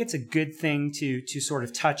 and I think it's a good thing to sort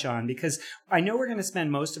of touch on, because I know we're going to spend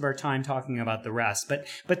most of our time talking about the rest, but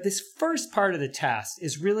this first part of the test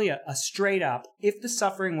is really a straight up, if the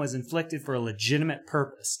suffering was inflicted for a legitimate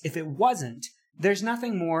purpose. If it wasn't, there's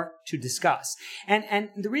nothing more to discuss. And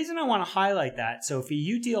the reason I want to highlight that, Sophie,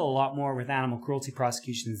 you deal a lot more with animal cruelty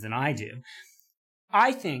prosecutions than I do.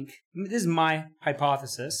 I think, this is my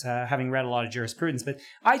hypothesis, having read a lot of jurisprudence, but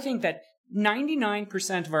I think that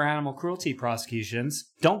 99% of our animal cruelty prosecutions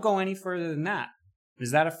don't go any further than that.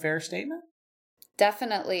 Is that a fair statement?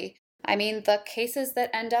 Definitely. I mean, the cases that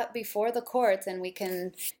end up before the courts, and we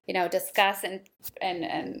can, discuss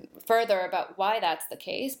and further about why that's the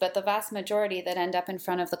case, but the vast majority that end up in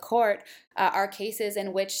front of the court are cases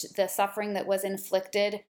in which the suffering that was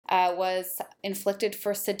inflicted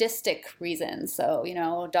for sadistic reasons. So,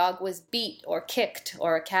 a dog was beat or kicked,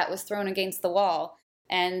 or a cat was thrown against the wall.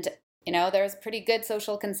 And there's pretty good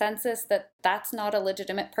social consensus that that's not a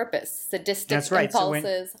legitimate purpose. Sadistic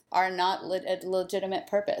impulses are not a legitimate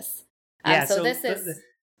purpose. So this is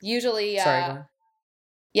usually... so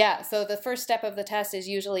the first step of the test is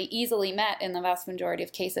usually easily met in the vast majority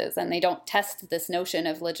of cases, and they don't test this notion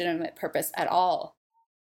of legitimate purpose at all.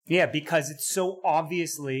 Yeah, because it's so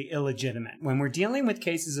obviously illegitimate. When we're dealing with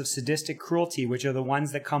cases of sadistic cruelty, which are the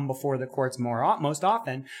ones that come before the courts most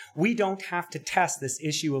often, we don't have to test this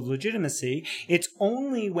issue of legitimacy. It's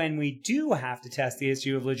only when we do have to test the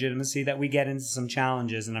issue of legitimacy that we get into some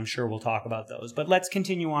challenges, and I'm sure we'll talk about those. But let's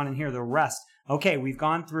continue on and hear the rest. Okay, we've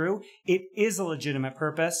gone through. It is a legitimate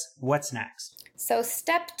purpose. What's next? So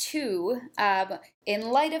step 2, in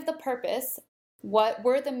light of the purpose, what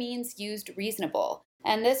were the means used reasonable?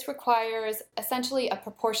 And this requires essentially a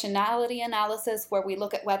proportionality analysis where we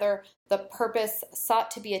look at whether the purpose sought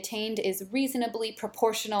to be attained is reasonably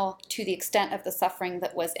proportional to the extent of the suffering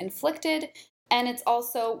that was inflicted. And it's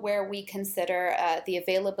also where we consider the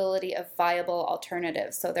availability of viable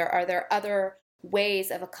alternatives. So are there other ways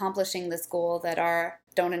of accomplishing this goal that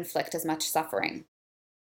don't inflict as much suffering?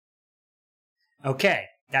 Okay,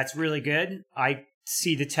 that's really good. I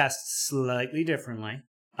see the test slightly differently.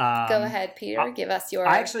 Go ahead, Peter. Give us your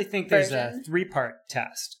I actually think version. There's a 3-part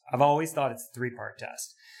test. I've always thought it's a 3-part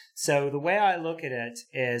test. So the way I look at it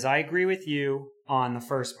is I agree with you on the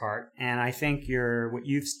first part, and I think what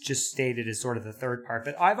you've just stated is sort of the third part.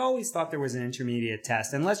 But I've always thought there was an intermediate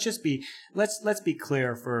test. And let's be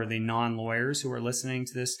clear for the non-lawyers who are listening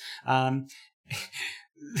to this.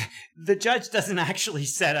 The judge doesn't actually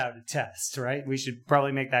set out a test, right? We should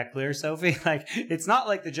probably make that clear, Sophie. It's not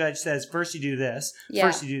like the judge says, first you do this,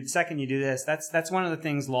 second you do this. That's one of the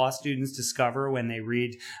things law students discover when they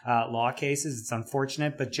read law cases. It's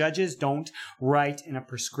unfortunate, but judges don't write in a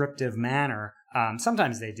prescriptive manner.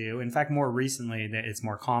 Sometimes they do. In fact, more recently, it's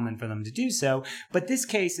more common for them to do so. But this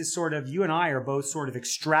case is sort of, you and I are both sort of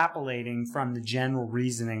extrapolating from the general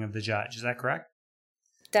reasoning of the judge. Is that correct?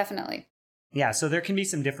 Definitely. Yeah, so there can be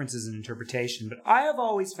some differences in interpretation, but I have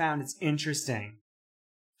always found it's interesting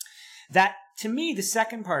that, to me, the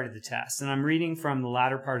second part of the test, and I'm reading from the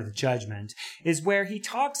latter part of the judgment, is where he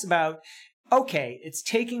talks about, okay, it's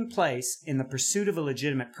taking place in the pursuit of a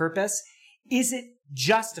legitimate purpose. Is it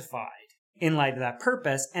justified in light of that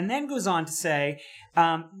purpose? And then goes on to say,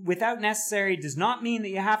 without necessary does not mean that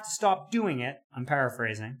you have to stop doing it. I'm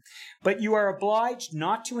paraphrasing. But you are obliged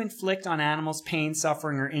not to inflict on animals pain,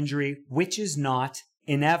 suffering, or injury, which is not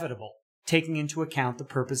inevitable, taking into account the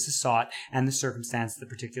purposes sought and the circumstance of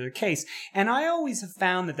the particular case. And I always have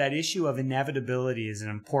found that issue of inevitability is an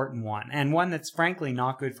important one, and one that's frankly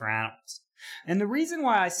not good for animals. And the reason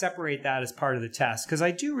why I separate that as part of the test, because I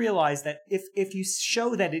do realize that if you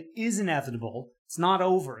show that it is inevitable, it's not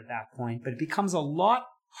over at that point, but it becomes a lot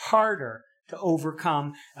harder to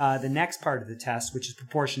overcome the next part of the test, which is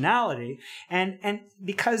proportionality. And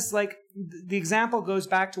because the example goes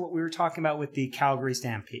back to what we were talking about with the Calgary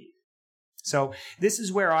Stampede. So this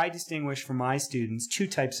is where I distinguish for my students 2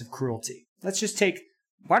 types of cruelty.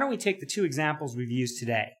 Why don't we take the 2 examples we've used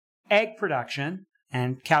today? Egg production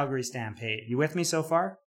and Calgary Stampede. You with me so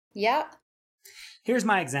far? Yeah. Here's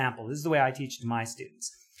my example. This is the way I teach to my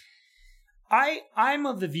students. I'm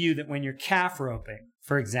of the view that when you're calf roping,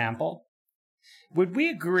 for example, would we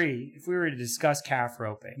agree, if we were to discuss calf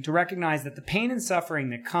roping, to recognize that the pain and suffering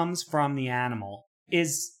that comes from the animal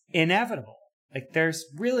is inevitable? Like, there's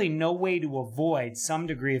really no way to avoid some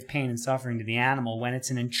degree of pain and suffering to the animal when it's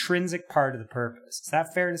an intrinsic part of the purpose. Is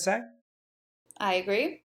that fair to say? I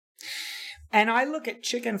agree. And I look at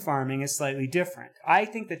chicken farming as slightly different. I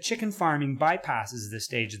think that chicken farming bypasses this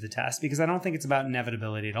stage of the test because I don't think it's about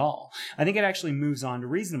inevitability at all. I think it actually moves on to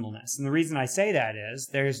reasonableness. And the reason I say that is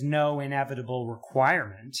there's no inevitable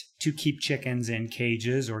requirement to keep chickens in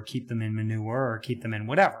cages or keep them in manure or keep them in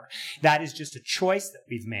whatever. That is just a choice that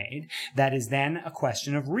we've made that is then a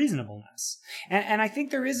question of reasonableness. And I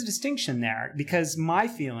think there is a distinction there because my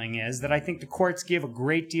feeling is that I think the courts give a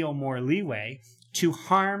great deal more leeway to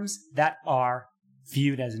harms that are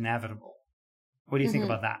viewed as inevitable. What do you think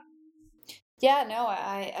about that? Yeah, no,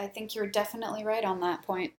 I think you're definitely right on that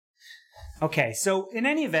point. Okay, so in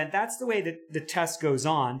any event, that's the way that the test goes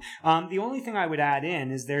on. The only thing I would add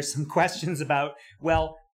in is there's some questions about,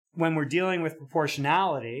 well, when we're dealing with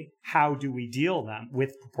proportionality, how do we deal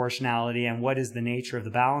with proportionality and what is the nature of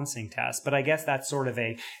the balancing test? But I guess that's sort of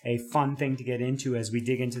a fun thing to get into as we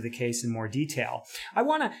dig into the case in more detail. I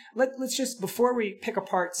want to, let's just, before we pick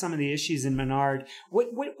apart some of the issues in Menard, what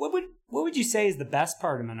would you say is the best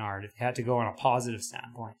part of Menard if you had to go on a positive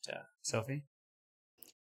standpoint, Sophie?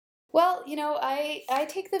 Well, I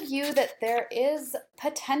take the view that there is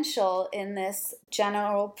potential in this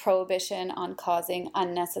general prohibition on causing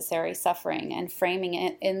unnecessary suffering and framing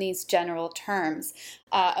it in these general terms.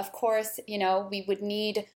 Of course, we would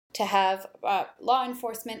need to have law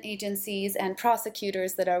enforcement agencies and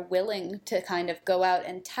prosecutors that are willing to kind of go out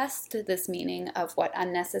and test this meaning of what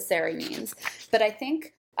unnecessary means. But I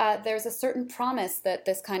think there's a certain promise that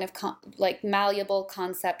this kind of malleable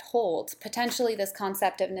concept holds. Potentially, this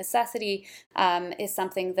concept of necessity is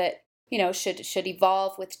something that should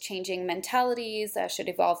evolve with changing mentalities, should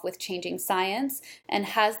evolve with changing science, and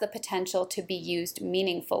has the potential to be used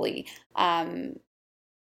meaningfully,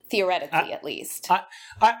 theoretically at least.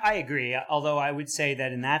 I agree. Although I would say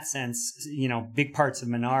that in that sense, big parts of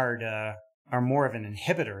Menard are more of an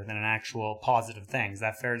inhibitor than an actual positive thing. Is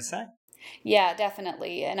that fair to say? Yeah,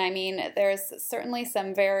 definitely. And I mean, there's certainly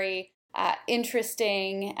some very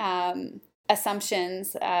interesting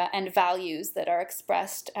assumptions and values that are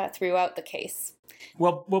expressed throughout the case.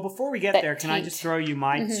 Well, before we get there, can I just throw you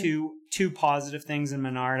my two positive things in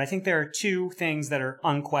Menard? I think there are two things that are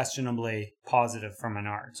unquestionably positive from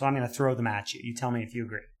Menard. So I'm going to throw them at you. You tell me if you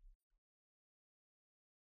agree.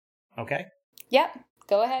 Okay? Yep.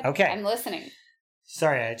 Go ahead. Okay. I'm listening.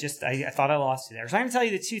 Sorry, I thought I lost you there. So I'm going to tell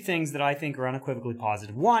you the two things that I think are unequivocally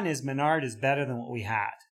positive. One is Menard is better than what we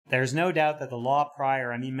had. There's no doubt that the law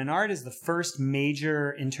prior, Menard is the first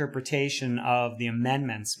major interpretation of the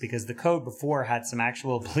amendments because the code before had some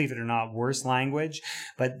actual, believe it or not, worse language.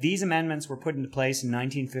 But these amendments were put into place in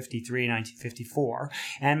 1953, 1954.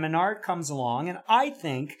 And Menard comes along, and I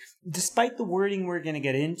think, despite the wording we're going to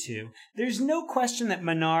get into, there's no question that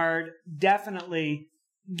Menard definitely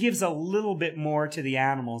gives a little bit more to the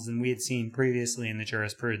animals than we had seen previously in the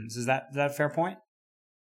jurisprudence. Is that a fair point?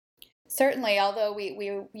 Certainly, although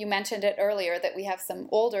you mentioned it earlier that we have some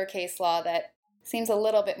older case law that seems a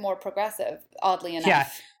little bit more progressive, oddly enough. Yeah,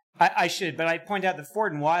 I should, but I'd point out that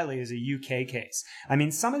Ford and Wiley is a UK case.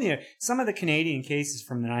 Some of the Canadian cases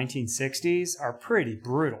from the 1960s are pretty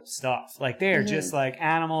brutal stuff. Like, they are just like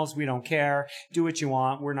animals. We don't care. Do what you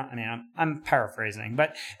want. We're not. I'm paraphrasing,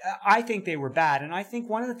 but I think they were bad. And I think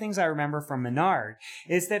one of the things I remember from Menard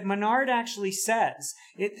is that Menard actually says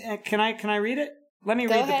it. Can I read it? Let me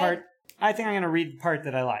read the part. I think I'm going to read the part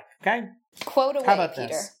that I like. Okay. Quote away, How about Peter.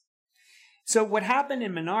 This? So what happened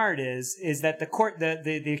in Menard is that the court,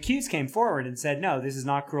 the accused came forward and said, no, this is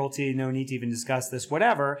not cruelty. No need to even discuss this,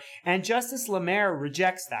 whatever. And Justice Lemaire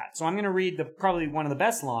rejects that. So I'm going to read probably one of the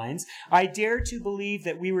best lines. I dare to believe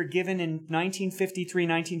that we were given in 1953,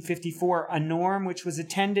 1954, a norm which was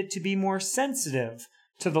intended to be more sensitive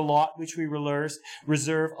to the lot which we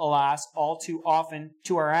reserve, alas, all too often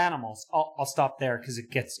to our animals. I'll stop there because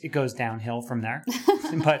it goes downhill from there.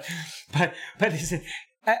 but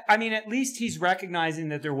at least he's recognizing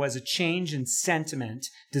that there was a change in sentiment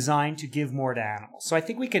designed to give more to animals. So I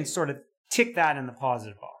think we can sort of tick that in the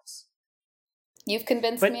positive box. You've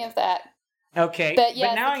convinced me of that. Okay. But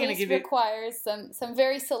yes, now the case requires some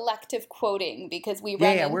very selective quoting because we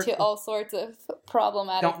run into all sorts of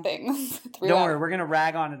problematic things. Don't worry, we're going to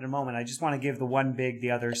rag on it in a moment. I just want to give the one big,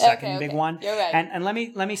 the other second big one. You're right. And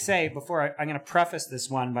let me say before I'm going to preface this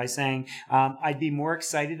one by saying I'd be more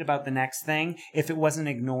excited about the next thing if it wasn't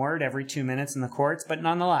ignored every 2 minutes in the courts, but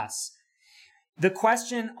nonetheless. The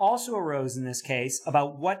question also arose in this case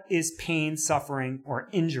about what is pain, suffering, or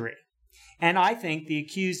injury. And I think the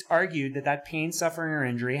accused argued that pain, suffering, or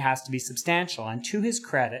injury has to be substantial. And to his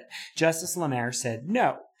credit, Justice Lemaire said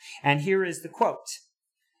no. And here is the quote.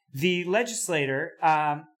 The legislator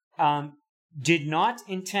did not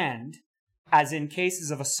intend, as in cases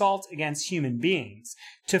of assault against human beings,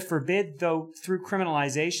 to forbid, though through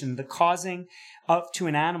criminalization, the causing to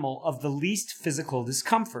an animal of the least physical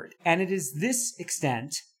discomfort. And it is this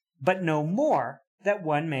extent, but no more, that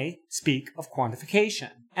one may speak of quantification.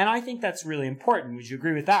 And I think that's really important. Would you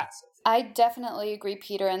agree with that? I definitely agree,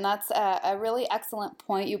 Peter, and that's a really excellent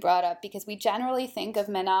point you brought up, because we generally think of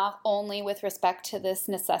Menard only with respect to this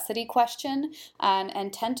necessity question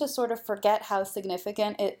and tend to sort of forget how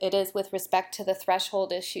significant it is with respect to the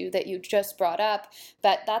threshold issue that you just brought up.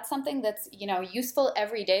 But that's something that's, useful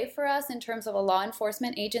every day for us in terms of a law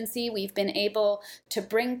enforcement agency. We've been able to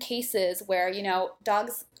bring cases where,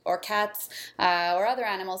 dogs or cats or other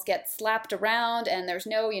animals get slapped around and there's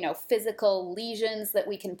no, physical lesions that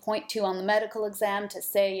we can point to on the medical exam to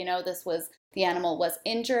say, the animal was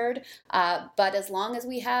injured. But as long as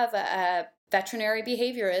we have a veterinary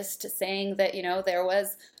behaviorist saying that, there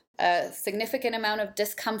was a significant amount of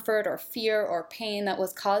discomfort or fear or pain that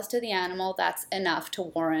was caused to the animal, that's enough to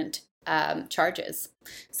warrant charges.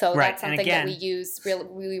 So right. That's something that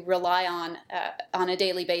we rely on a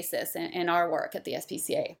daily basis in our work at the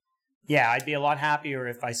SPCA. Yeah, I'd be a lot happier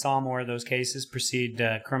if I saw more of those cases proceed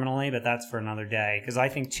criminally, but that's for another day, because I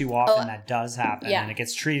think too often that does happen, and it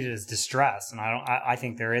gets treated as distress, and I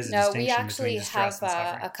think there is a distinction between distress and suffering. We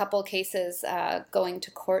actually have a couple cases going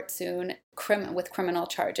to court soon with criminal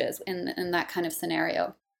charges in that kind of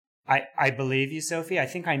scenario. I believe you, Sophie. I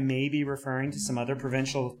think I may be referring to some other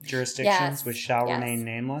provincial jurisdictions which shall remain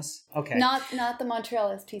nameless. Okay. Not the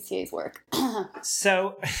Montreal SPCA's work.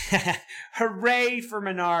 So, hooray for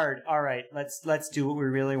Menard. All right, let's do what we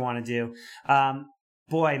really want to do.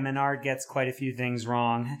 Boy, Menard gets quite a few things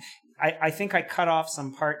wrong. I think I cut off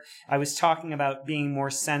some part. I was talking about being more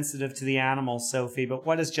sensitive to the animals, Sophie, but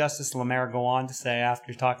what does Justice Lemaire go on to say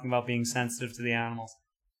after talking about being sensitive to the animals?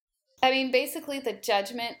 I mean, basically, the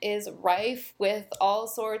judgment is rife with all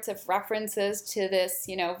sorts of references to this,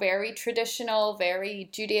 very traditional, very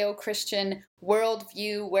Judeo-Christian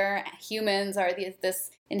worldview where humans are this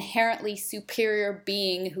inherently superior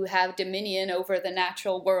being who have dominion over the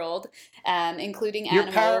natural world, including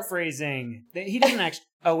animals. You're paraphrasing. He doesn't actually...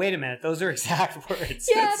 Oh, wait a minute. Those are exact words.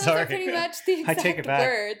 Yeah, those are pretty much the exact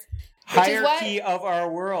words. Hierarchy of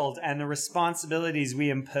our world and the responsibilities we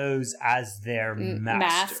impose as their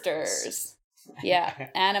masters. Yeah,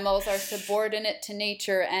 animals are subordinate to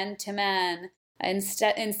nature and to man. In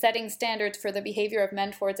setting standards for the behavior of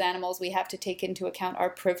men towards animals, we have to take into account our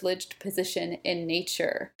privileged position in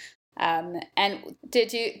nature. And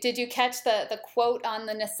did you catch the quote on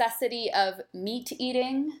the necessity of meat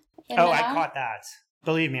eating? I caught that.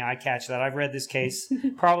 Believe me, I catch that. I've read this case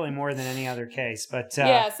probably more than any other case, but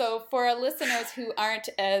so for our listeners who aren't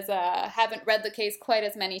as haven't read the case quite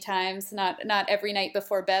as many times, not every night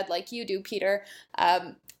before bed like you do, Peter.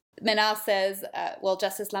 Menard says,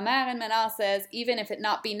 Justice Lemaire and Menard says, even if it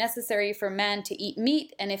not be necessary for man to eat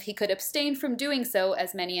meat, and if he could abstain from doing so,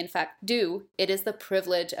 as many in fact do, it is the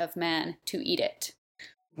privilege of man to eat it.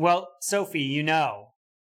 Well, Sophie,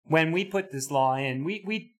 when we put this law in,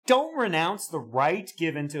 we don't renounce the right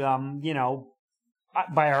given to,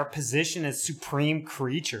 by our position as supreme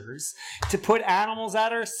creatures to put animals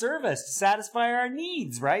at our service to satisfy our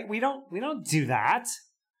needs, right? We don't do that.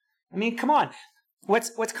 I mean, come on.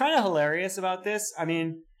 What's kind of hilarious about this? I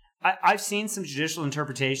mean, I've seen some judicial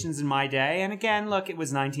interpretations in my day, and again, look, it was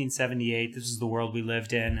 1978. This is the world we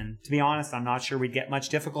lived in, and to be honest, I'm not sure we'd get much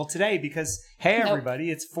difficult today because, hey,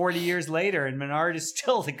 everybody, it's 40 years later, and Menard is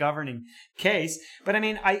still the governing case. But I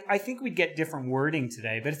mean, I think we'd get different wording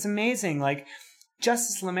today, but it's amazing. Like,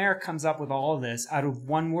 Justice Lemaire comes up with all of this out of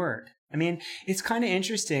one word. I mean, it's kind of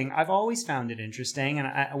interesting. I've always found it interesting, and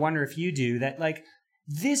I wonder if you do, that, like,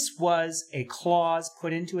 this was a clause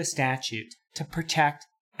put into a statute to protect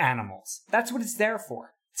animals. That's what it's there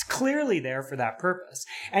for. It's clearly there for that purpose.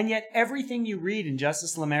 And yet everything you read in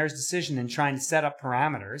Justice Lemaire's decision in trying to set up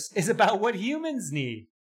parameters is about what humans need.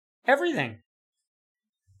 Everything.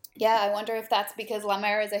 Yeah, I wonder if that's because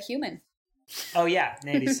Lemaire is a human. Oh yeah,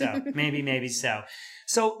 maybe so. maybe so.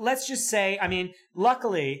 So let's just say, I mean,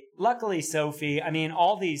 luckily, Sophie, I mean,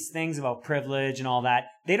 all these things about privilege and all that,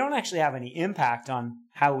 they don't actually have any impact on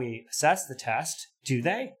how we assess the test, do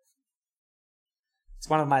they? It's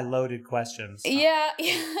one of my loaded questions. Yeah,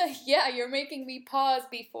 you're making me pause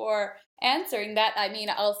before answering that. I mean,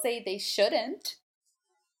 I'll say they shouldn't.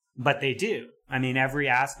 But they do. I mean, every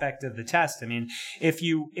aspect of the test. I mean, if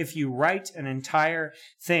you write an entire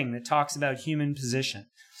thing that talks about human position,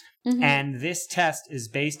 and this test is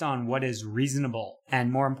based on what is reasonable,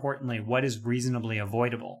 and more importantly, what is reasonably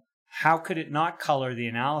avoidable, how could it not color the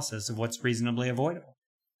analysis of what's reasonably avoidable?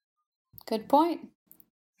 Good point.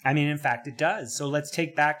 I mean, in fact, it does. So let's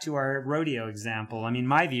take back to our rodeo example. I mean,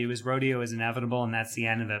 my view is rodeo is inevitable and that's the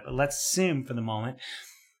end of it. But let's assume for the moment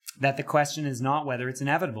that the question is not whether it's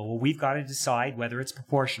inevitable. Well, we've got to decide whether it's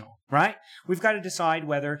proportional, right? We've got to decide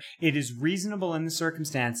whether it is reasonable in the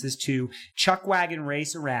circumstances to chuck wagon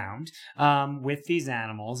race around with these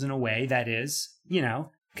animals in a way that is,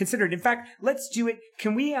 considered. In fact, let's do it.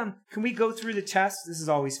 Can we go through the test? This is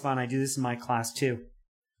always fun. I do this in my class too.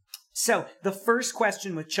 So the first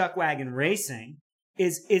question with chuck wagon racing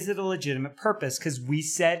is it a legitimate purpose? Because we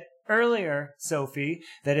said earlier, Sophie,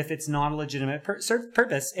 that if it's not a legitimate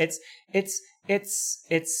purpose, it's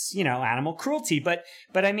animal cruelty. But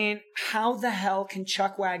I mean, how the hell can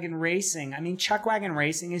chuck wagon racing? I mean, chuck wagon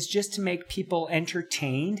racing is just to make people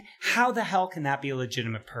entertained. How the hell can that be a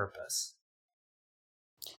legitimate purpose?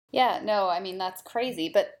 Yeah, no, I mean, that's crazy.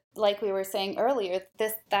 But like we were saying earlier,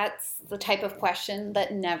 that's the type of question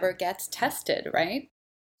that never gets tested, right?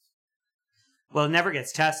 Well, it never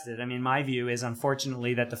gets tested. I mean, my view is,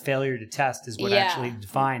 unfortunately, that the failure to test is what actually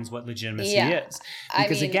defines what legitimacy is.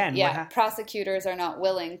 Because prosecutors are not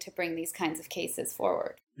willing to bring these kinds of cases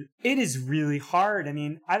forward. It is really hard. I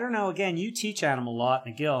mean, I don't know. Again, you teach animal law at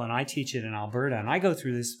McGill, and I teach it in Alberta, and I go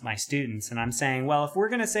through this with my students, and I'm saying, well, if we're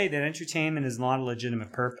going to say that entertainment is not a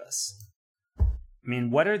legitimate purpose, I mean,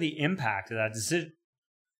 what are the impact of that decision?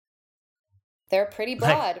 They're pretty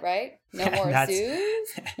broad, right? No more zoos,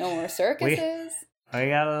 no more circuses. We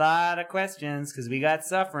got a lot of questions because we got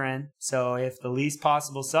suffering. So if the least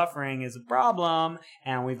possible suffering is a problem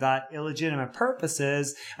and we've got illegitimate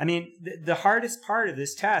purposes, I mean, the hardest part of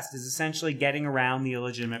this test is essentially getting around the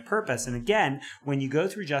illegitimate purpose. And again, when you go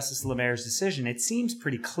through Justice Lemaire's decision, it seems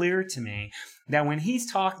pretty clear to me that when he's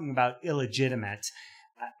talking about illegitimate,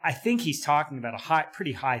 I think he's talking about a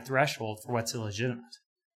pretty high threshold for what's illegitimate.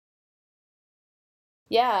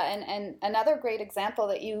 Yeah, and another great example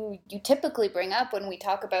that you typically bring up when we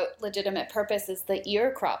talk about legitimate purpose is the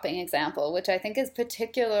ear cropping example, which I think is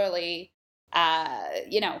particularly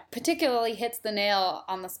hits the nail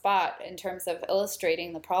on the spot in terms of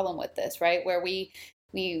illustrating the problem with this, right? Where we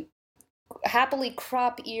happily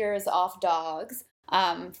crop ears off dogs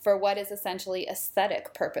for what is essentially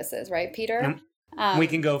aesthetic purposes, right, Peter? We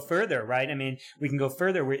can go further, right? I mean, we can go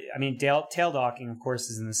further. Tail docking, of course,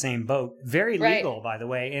 is in the same boat. Very legal, by the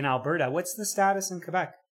way, in Alberta. What's the status in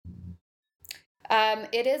Quebec?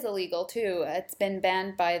 It is illegal, too. It's been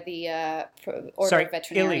banned by the Order of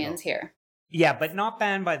Veterinarians here. Yeah, but not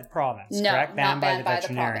banned by the province, correct? Not banned by the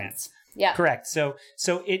veterinarians. Yeah. Correct. So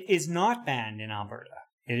it is not banned in Alberta.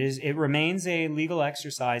 It remains a legal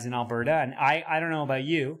exercise in Alberta. And I don't know about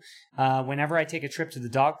you, whenever I take a trip to the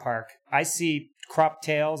dog park, I see cropped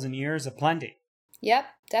tails and ears aplenty. Yep,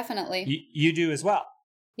 definitely. You do as well.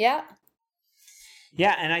 Yeah.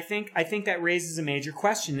 Yeah, and I think that raises a major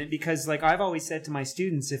question because, like I've always said to my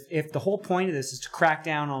students, if the whole point of this is to crack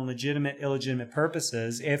down on legitimate, illegitimate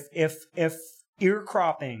purposes, if ear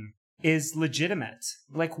cropping is legitimate,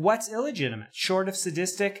 like what's illegitimate? Short of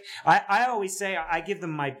sadistic, I always say I give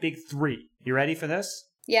them my big three. You ready for this?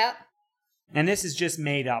 Yeah. And this is just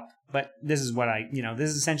made up, but this is what this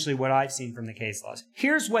is essentially what I've seen from the case laws.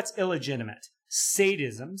 Here's what's illegitimate.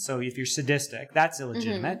 Sadism, so if you're sadistic, that's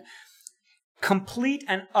illegitimate. Mm-hmm. Complete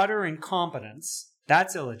and utter incompetence,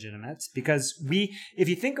 that's illegitimate because if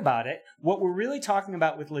you think about it, what we're really talking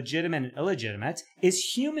about with legitimate and illegitimate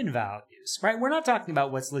is human values, right? We're not talking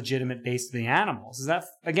about what's legitimate based on the animals. Is that,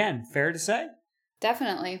 again, fair to say?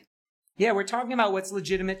 Definitely. Yeah, we're talking about what's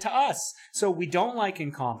legitimate to us. So we don't like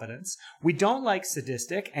incompetence. We don't like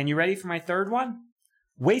sadistic. And you ready for my third one?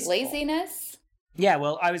 Wasteful. Laziness? Yeah,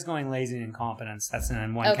 well, I was going lazy and incompetence. That's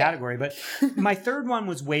in one category. But my third one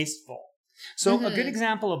was wasteful. So a good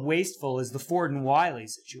example of wasteful is the Ford and Wiley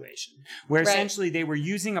situation, where essentially they were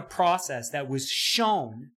using a process that was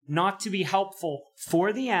shown not to be helpful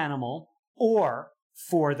for the animal or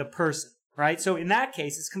for the person. right? So in that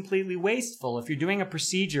case, it's completely wasteful. If you're doing a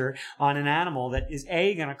procedure on an animal that is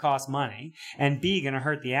A, going to cost money, and B, going to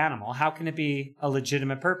hurt the animal, how can it be a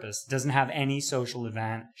legitimate purpose? It doesn't have any social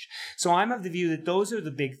advantage. So I'm of the view that those are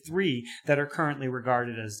the big three that are currently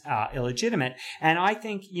regarded as illegitimate. And I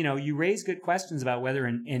think, you raise good questions about whether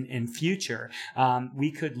in future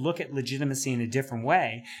we could look at legitimacy in a different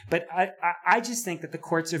way. But I just think that the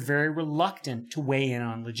courts are very reluctant to weigh in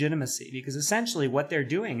on legitimacy, because essentially what they're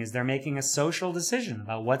doing is they're making a social decision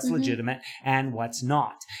about what's legitimate and what's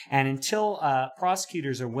not. And until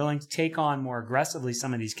prosecutors are willing to take on more aggressively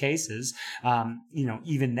some of these cases,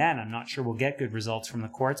 even then, I'm not sure we'll get good results from the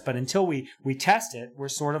courts. But until we test it, we're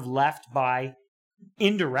sort of left by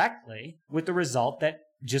indirectly with the result that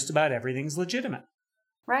just about everything's legitimate.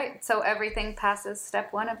 Right. So everything passes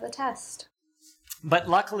step 1 of the test. But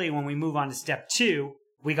luckily, when we move on to step 2,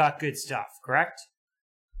 we got good stuff, correct?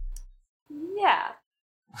 Yeah.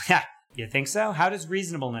 Yeah. You think so? How does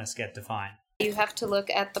reasonableness get defined? You have to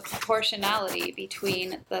look at the proportionality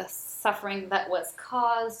between the suffering that was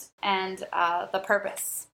caused and the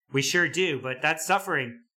purpose. We sure do, but that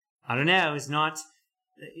suffering, I don't know, is not...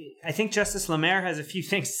 I think Justice Lemaire has a few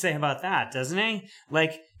things to say about that, doesn't he?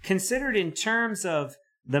 Like, considered in terms of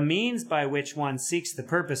the means by which one seeks the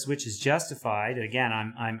purpose which is justified, again,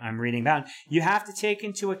 I'm reading down, you have to take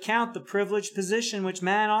into account the privileged position which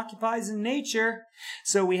man occupies in nature.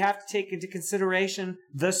 So we have to take into consideration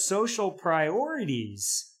the social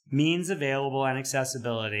priorities, means available, and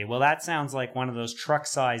accessibility. Well, that sounds like one of those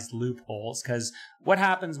truck-sized loopholes, because what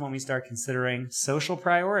happens when we start considering social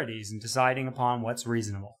priorities and deciding upon what's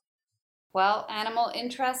reasonable? Well, animal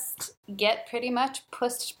interests get pretty much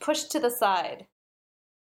pushed to the side.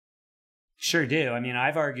 Sure do. I mean,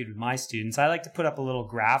 I've argued with my students. I like to put up a little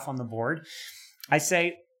graph on the board. I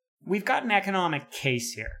say, we've got an economic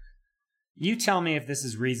case here. You tell me if this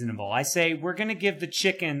is reasonable. I say, we're going to give the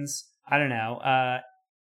chickens, I don't know,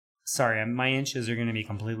 sorry, my inches are going to be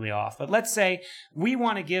completely off. But let's say we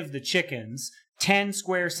want to give the chickens 10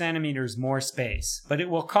 square centimeters more space, but it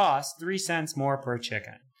will cost 3 cents more per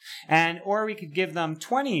chicken. Or we could give them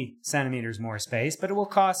 20 centimeters more space, but it will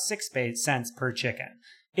cost 6 cents per chicken.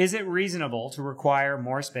 Is it reasonable to require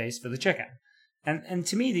more space for the chicken? And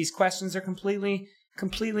to me, these questions are completely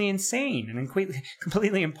insane and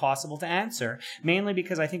completely impossible to answer, mainly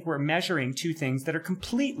because I think we're measuring two things that are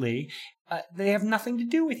they have nothing to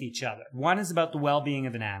do with each other. One is about the well-being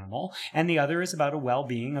of an animal, and the other is about a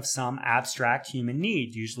well-being of some abstract human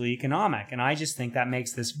need, usually economic. And I just think that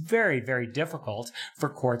makes this very, very difficult for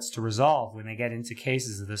courts to resolve when they get into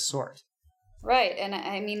cases of this sort. Right. And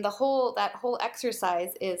I mean, that whole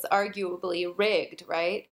exercise is arguably rigged,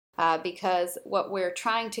 right? Because what we're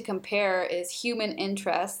trying to compare is human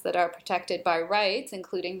interests that are protected by rights,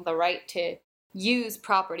 including the right to use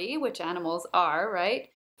property, which animals are, right,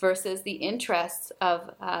 versus the interests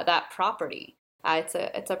of that property. It's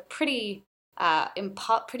a pretty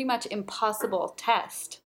much impossible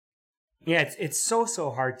test. Yeah, it's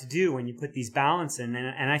so hard to do when you put these balance in.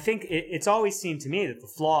 And I think it's always seemed to me that the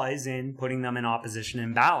flaw is in putting them in opposition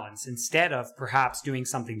and balance, instead of perhaps doing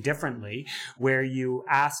something differently where you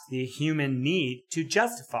ask the human need to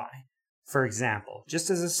justify. For example,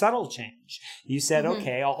 just as a subtle change, you said,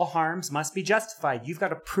 okay, all harms must be justified. You've got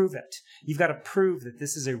to prove it. You've got to prove that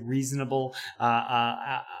this is a reasonable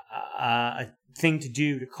thing to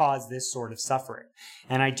do to cause this sort of suffering.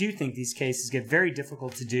 And I do think these cases get very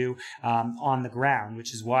difficult to do on the ground,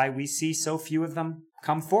 which is why we see so few of them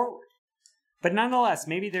come forward. But nonetheless,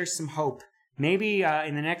 maybe there's some hope. Maybe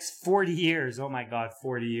in the next 40 years, oh my God,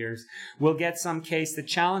 40 years, we'll get some case that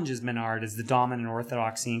challenges Menard as the dominant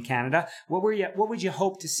orthodoxy in Canada. What would you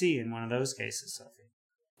hope to see in one of those cases, Sophie?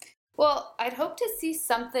 Well, I'd hope to see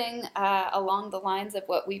something along the lines of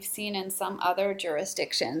what we've seen in some other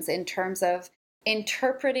jurisdictions in terms of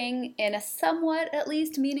interpreting in a somewhat, at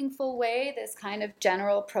least meaningful way, this kind of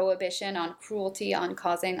general prohibition on cruelty, on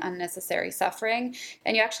causing unnecessary suffering.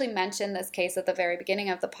 And you actually mentioned this case at the very beginning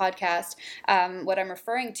of the podcast. What I'm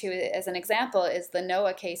referring to as an example is the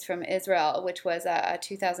Noah case from Israel, which was a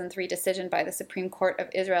 2003 decision by the Supreme Court of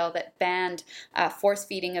Israel that banned force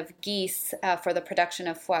feeding of geese for the production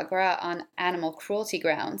of foie gras on animal cruelty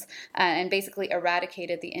grounds, and basically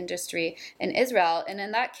eradicated the industry in Israel. And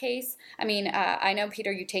in that case, I mean, I know,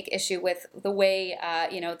 Peter, you take issue with the way,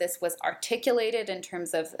 this was articulated in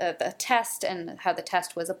terms of the test and how the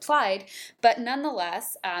test was applied. But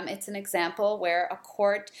nonetheless, it's an example where a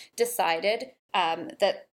court decided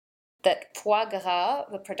that foie gras,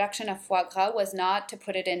 the production of foie gras, was not, to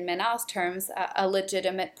put it in Menard's terms, a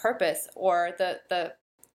legitimate purpose, or the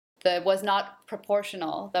was not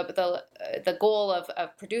proportional. The goal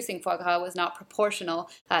of producing foie gras was not proportional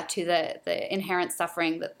to the inherent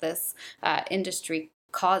suffering that this industry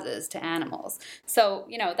causes to animals. So,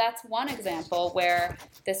 that's one example where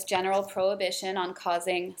this general prohibition on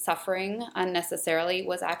causing suffering unnecessarily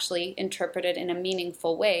was actually interpreted in a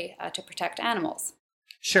meaningful way to protect animals.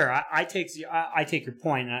 Sure, I take your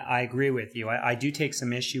point, and I agree with you. I do take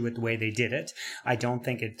some issue with the way they did it. I don't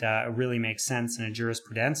think it really makes sense in a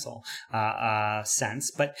jurisprudential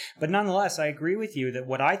sense, but nonetheless, I agree with you that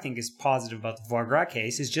what I think is positive about the foie gras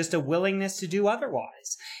case is just a willingness to do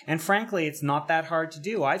otherwise. And frankly, it's not that hard to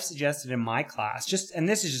do. I've suggested in my class, and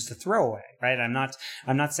this is just a throwaway, right? I'm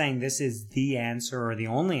not saying this is the answer or the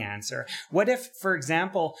only answer. What if, for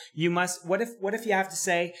example, what if you have to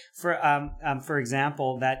say, for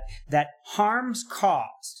example, that harms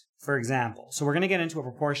caused, for example. So we're going to get into a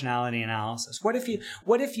proportionality analysis. What if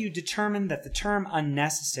you determine that the term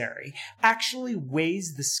unnecessary actually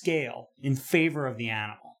weighs the scale in favor of the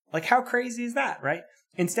animal? Like, how crazy is that, right?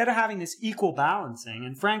 Instead of having this equal balancing,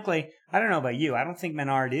 and frankly, I don't know about you, I don't think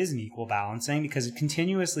Menard is an equal balancing because it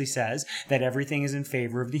continuously says that everything is in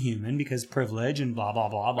favor of the human because privilege and blah, blah,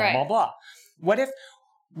 blah, blah, blah, blah.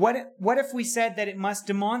 What if we said that it must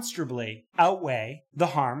demonstrably outweigh the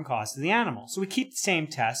harm caused to the animal? So we keep the same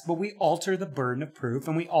test, but we alter the burden of proof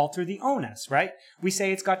and we alter the onus, right? We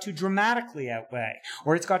say it's got to dramatically outweigh,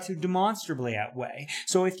 or it's got to demonstrably outweigh.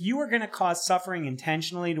 So if you are going to cause suffering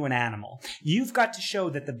intentionally to an animal, you've got to show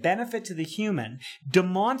that the benefit to the human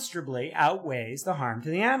demonstrably outweighs the harm to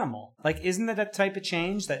the animal. Like, isn't that a type of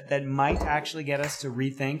change that might actually get us to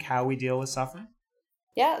rethink how we deal with suffering?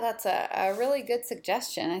 Yeah, that's a really good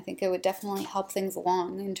suggestion. I think it would definitely help things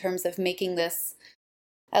along in terms of making this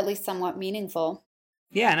at least somewhat meaningful.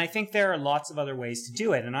 Yeah, and I think there are lots of other ways to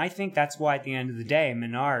do it. And I think that's why at the end of the day,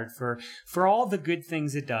 Menard, for all the good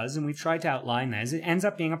things it does, and we've tried to outline those, it ends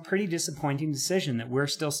up being a pretty disappointing decision that we're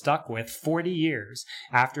still stuck with 40 years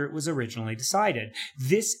after it was originally decided.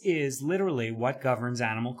 This is literally what governs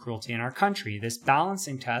animal cruelty in our country, this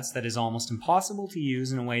balancing test that is almost impossible to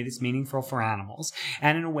use in a way that's meaningful for animals,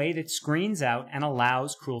 and in a way that screens out and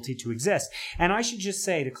allows cruelty to exist. And I should just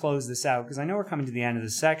say, to close this out, because I know we're coming to the end of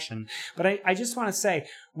this section, but I just want to say,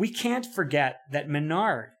 we can't forget that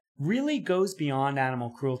Menard really goes beyond animal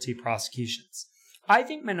cruelty prosecutions. I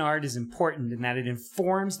think Menard is important in that it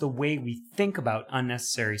informs the way we think about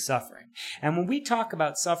unnecessary suffering. And when we talk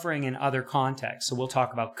about suffering in other contexts, so we'll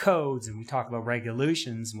talk about codes and we talk about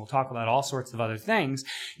regulations and we'll talk about all sorts of other things,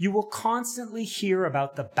 you will constantly hear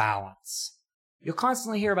about the balance. You'll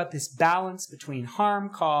constantly hear about this balance between harm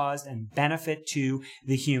caused and benefit to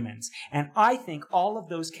the humans. And I think all of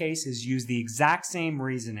those cases use the exact same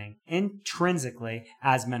reasoning intrinsically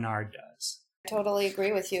as Menard does. I totally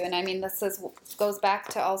agree with you. And I mean, goes back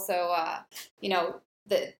to also,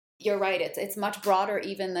 you're right. It's much broader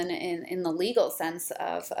even than in the legal sense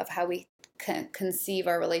of how we conceive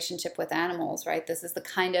our relationship with animals, right? This is the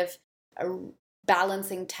kind of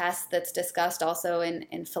balancing test that's discussed also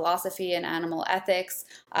in philosophy and animal ethics.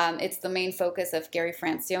 It's the main focus of Gary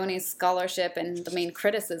Francione's scholarship and the main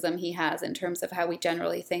criticism he has in terms of how we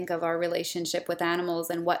generally think of our relationship with animals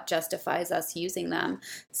and what justifies us using them.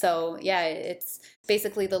 So yeah, it's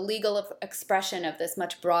basically the legal expression of this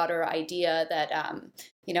much broader idea that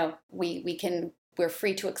we're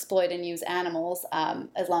free to exploit and use animals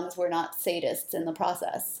as long as we're not sadists in the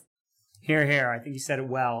process. Here, here. I think you said it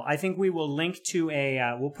well. I think we will link to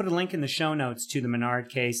we'll put a link in the show notes to the Menard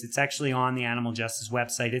case. It's actually on the Animal Justice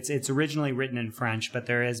website. It's originally written in French, but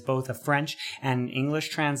there is both a French and English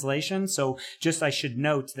translation. So I should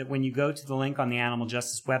note that when you go to the link on the Animal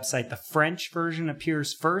Justice website, the French version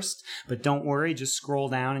appears first, but don't worry, just scroll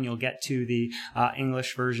down and you'll get to the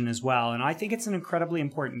English version as well. And I think it's an incredibly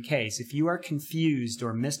important case. If you are confused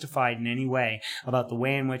or mystified in any way about the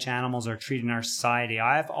way in which animals are treated in our society,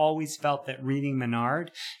 I've always felt that reading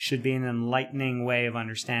Menard should be an enlightening way of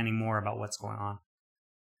understanding more about what's going on.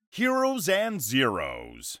 Heroes and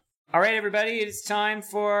Zeros. All right, everybody, it is time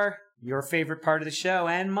for your favorite part of the show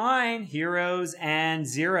and mine, Heroes and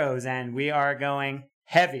Zeros. And we are going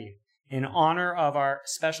heavy. In honor of our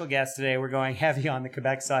special guest today, we're going heavy on the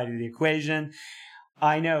Quebec side of the equation.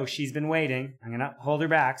 I know she's been waiting. I'm going to hold her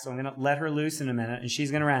back, so I'm going to let her loose in a minute, and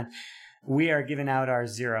she's going to rant. We are giving out our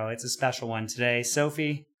zero. It's a special one today.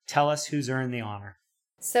 Sophie, tell us who's earned the honor.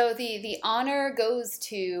 So the honor goes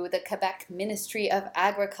to the Quebec Ministry of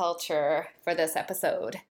Agriculture for this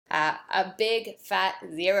episode. A big fat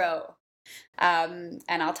zero. And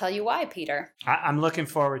I'll tell you why, Peter. I'm looking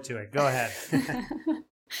forward to it. Go ahead.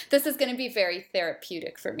 This is going to be very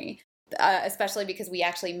therapeutic for me. especially because we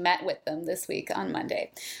actually met with them this week on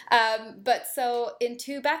Monday. But so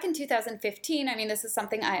back in 2015, I mean, this is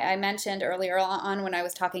something I mentioned earlier on when I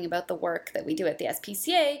was talking about the work that we do at the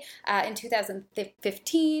SPCA. In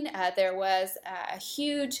 2015, there was a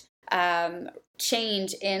huge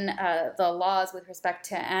change in the laws with respect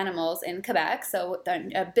to animals in Quebec. So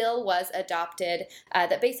a bill was adopted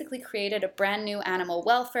that basically created a brand new Animal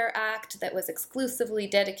Welfare Act that was exclusively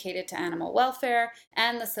dedicated to animal welfare,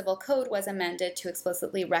 and the Civil Code was amended to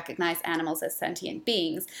explicitly recognize animals as sentient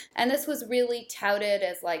beings. And this was really touted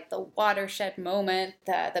as like the watershed moment,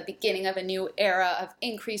 the beginning of a new era of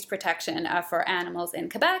increased protection for animals in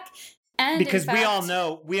Quebec. And because fact, we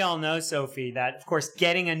all know, Sophie, that of course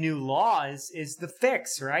getting a new law is the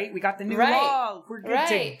fix, right? We got the new law. We're good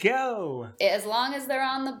to go. As long as they're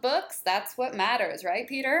on the books, that's what matters, right,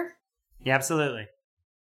 Peter? Yeah, absolutely.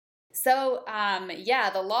 So,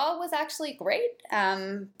 the law was actually great.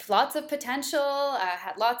 Lots of potential,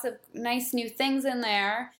 had lots of nice new things in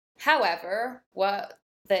there. However, what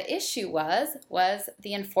the issue was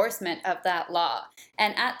the enforcement of that law.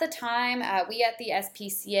 And at the time, we at the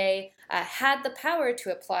SPCA had the power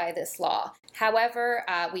to apply this law. However,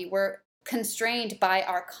 we were constrained by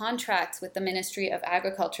our contracts with the Ministry of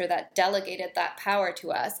Agriculture that delegated that power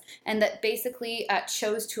to us, and that basically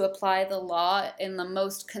chose to apply the law in the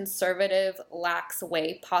most conservative, lax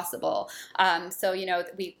way possible. So,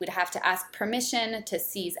 we would have to ask permission to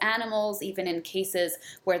seize animals, even in cases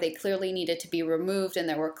where they clearly needed to be removed and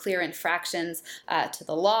there were clear infractions to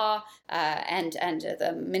the law. And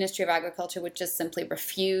the Ministry of Agriculture would just simply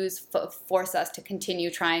refuse, force us to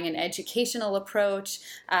continue trying an educational approach.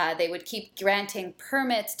 They would keep granting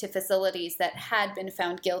permits to facilities that had been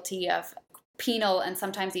found guilty of penal and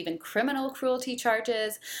sometimes even criminal cruelty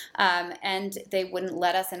charges, and they wouldn't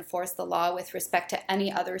let us enforce the law with respect to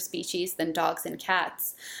any other species than dogs and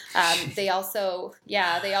cats. They also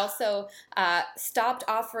stopped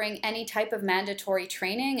offering any type of mandatory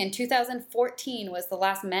training. In 2014 was the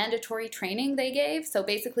last mandatory training they gave. So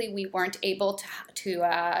basically, we weren't able to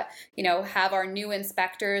have our new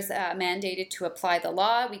inspectors mandated to apply the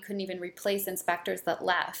law. We couldn't even replace inspectors that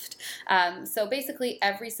left. So basically,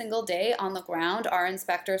 every single day on the ground, our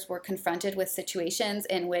inspectors were confronted with situations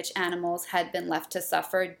in which animals had been left to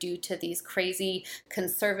suffer due to these crazy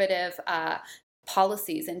conservative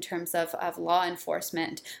policies in terms of law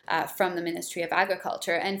enforcement from the Ministry of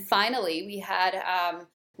Agriculture. And finally, we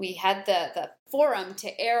had the forum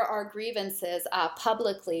to air our grievances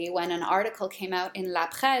publicly when an article came out in La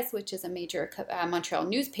Presse, which is a major Montreal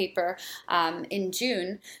newspaper, in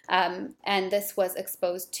June, and this was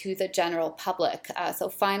exposed to the general public. So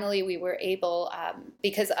finally we were able,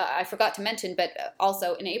 because I forgot to mention, but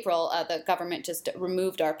also in April, the government just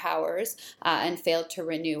removed our powers and failed to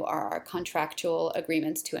renew our contractual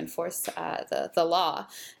agreements to enforce the law.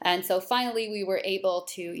 And so finally we were able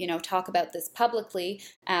to, talk about this publicly,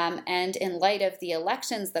 and in light of the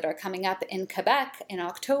elections that are coming up in Quebec in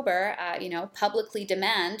October, publicly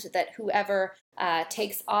demand that whoever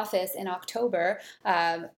takes office in October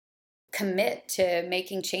commit to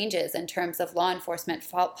making changes in terms of law enforcement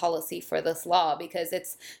policy for this law, because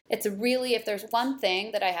it's really, if there's one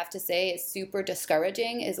thing that I have to say is super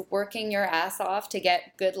discouraging, is working your ass off to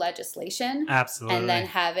get good legislation. Absolutely. And then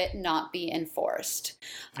have it not be enforced.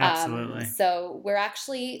 Absolutely. So we're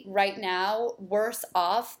actually right now worse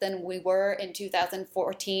off than we were in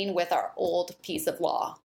 2014 with our old piece of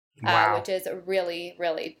law, which is really,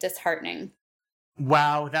 really disheartening.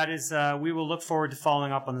 Wow, that is, we will look forward to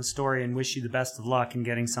following up on the story and wish you the best of luck in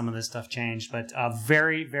getting some of this stuff changed. But a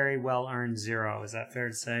very, very well-earned 0. Is that fair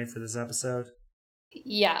to say for this episode?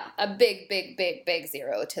 Yeah, a big, big, big, big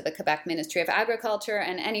 0 to the Quebec Ministry of Agriculture.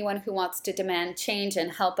 And anyone who wants to demand change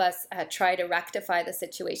and help us try to rectify the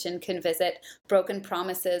situation can visit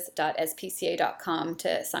brokenpromises.spca.com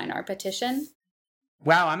to sign our petition.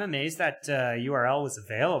 Wow, I'm amazed that URL was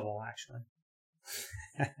available, actually.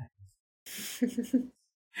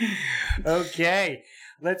 Okay,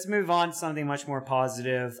 let's move on to something much more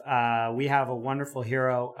positive. We have a wonderful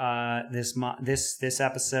hero this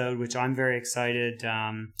episode, which I'm very excited.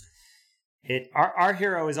 Our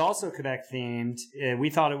hero is also Quebec themed. We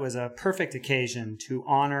thought it was a perfect occasion to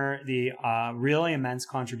honor the really immense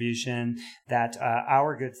contribution that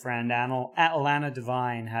our good friend Alana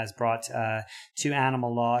Devine has brought to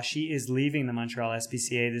animal law. She is leaving the Montreal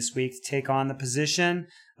SPCA this week to take on the position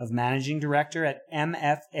of managing director at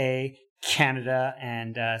MFA Canada.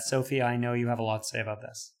 And Sophie, I know you have a lot to say about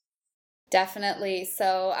this. Definitely.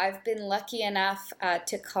 So I've been lucky enough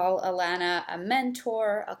to call Alana a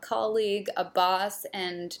mentor, a colleague, a boss,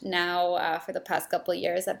 and now for the past couple of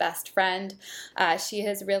years, a best friend. She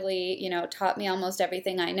has really, taught me almost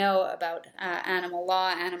everything I know about animal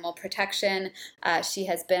law, animal protection. She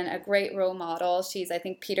has been a great role model. She's, I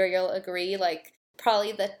think, Peter, you'll agree, like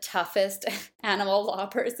probably the toughest animal law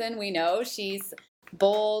person we know. She's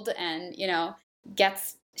bold and,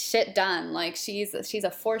 gets shit done. Like she's a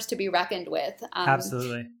force to be reckoned with.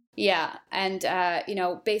 Absolutely. Yeah. And,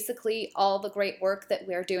 basically all the great work that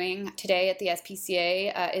we're doing today at the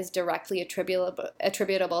SPCA is directly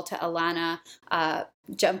attributable to Alana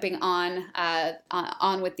jumping on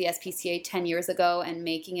with the SPCA 10 years ago and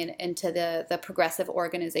making it into the progressive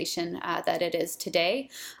organization that it is today.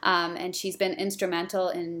 And she's been instrumental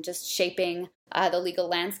in just shaping the legal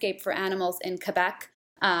landscape for animals in Quebec.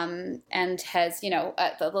 And has,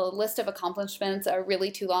 the list of accomplishments are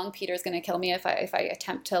really too long. Peter's going to kill me if I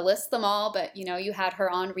attempt to list them all. But, you had her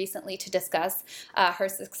on recently to discuss her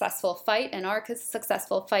successful fight and our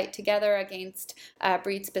successful fight together against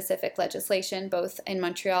breed-specific legislation, both in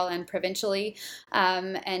Montreal and provincially.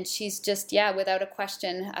 And she's just, without a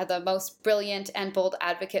question, the most brilliant and bold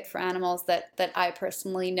advocate for animals that I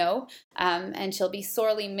personally know. And she'll be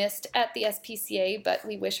sorely missed at the SPCA, but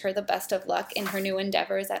we wish her the best of luck in her new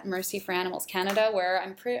endeavor at Mercy for Animals Canada, where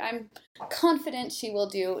I'm confident she will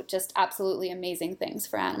do just absolutely amazing things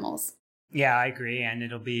for animals. Yeah, I agree. And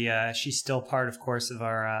it'll be, she's still part, of course, of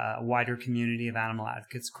our wider community of animal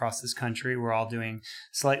advocates across this country. We're all doing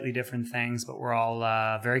slightly different things, but we're all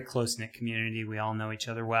a very close-knit community. We all know each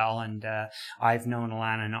other well. And I've known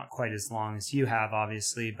Alana not quite as long as you have,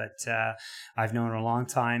 obviously, but I've known her a long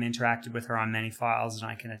time, interacted with her on many files, and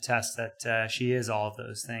I can attest that she is all of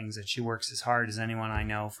those things, that she works as hard as anyone I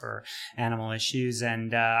know for animal issues.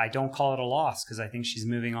 And I don't call it a loss because I think she's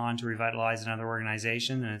moving on to revitalize another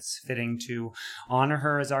organization, and it's fitting to honor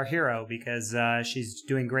her as our hero because she's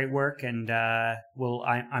doing great work and will,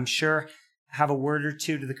 I'm sure, have a word or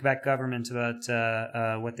two to the Quebec government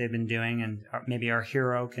about what they've been doing, and maybe our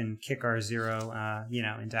hero can kick our zero,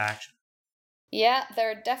 into action. Yeah,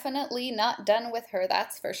 they're definitely not done with her,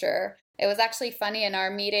 that's for sure. It was actually funny in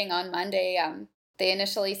our meeting on Monday. They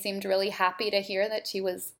initially seemed really happy to hear that she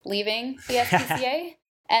was leaving the SPCA,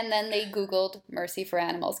 and then they Googled Mercy for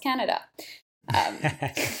Animals Canada.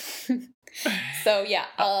 So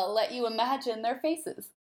I'll let you imagine their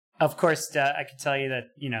faces. Of course, I can tell you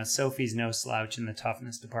that Sophie's no slouch in the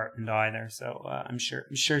toughness department either. So I'm sure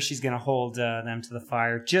she's going to hold them to the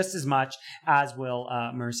fire just as much as will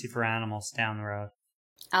Mercy for Animals down the road.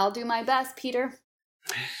 I'll do my best, Peter.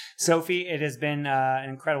 Sophie, it has been an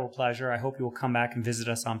incredible pleasure. I hope you will come back and visit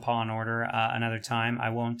us on Paw and Order another time. I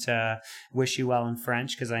won't wish you well in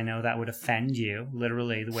French because I know that would offend you,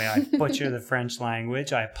 literally, the way I butcher the French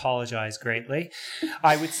language. I apologize greatly.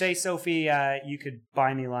 I would say, Sophie, you could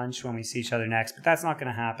buy me lunch when we see each other next, but that's not going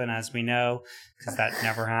to happen, as we know, because that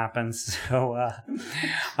never happens. So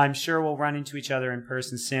I'm sure we'll run into each other in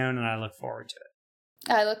person soon, and I look forward to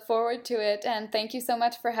it. I look forward to it, and thank you so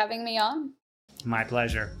much for having me on. My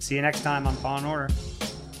pleasure. See you next time on Paw and Order.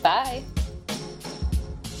 Bye.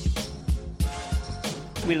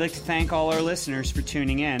 We'd like to thank all our listeners for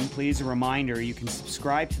tuning in. Please, a reminder, you can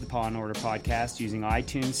subscribe to the Paw and Order podcast using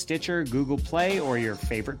iTunes, Stitcher, Google Play, or your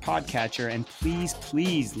favorite podcatcher. And please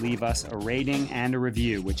leave us a rating and a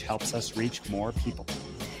review, which helps us reach more people.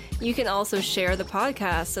 You can also share the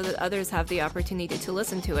podcast so that others have the opportunity to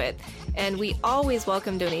listen to it. And we always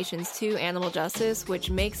welcome donations to Animal Justice,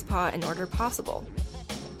 which makes Paw and Order possible.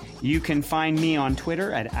 You can find me on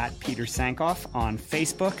Twitter at Peter Sankoff, on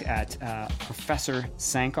Facebook at Professor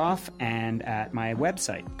Sankoff, and at my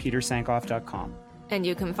website, petersankoff.com. And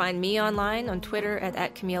you can find me online on Twitter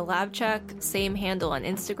at Camille Labchuk, same handle on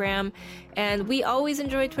Instagram. And we always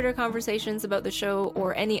enjoy Twitter conversations about the show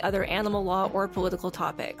or any other animal law or political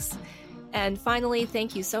topics. And finally,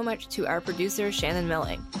 thank you so much to our producer, Shannon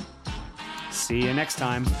Milling. See you next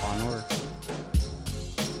time on Order.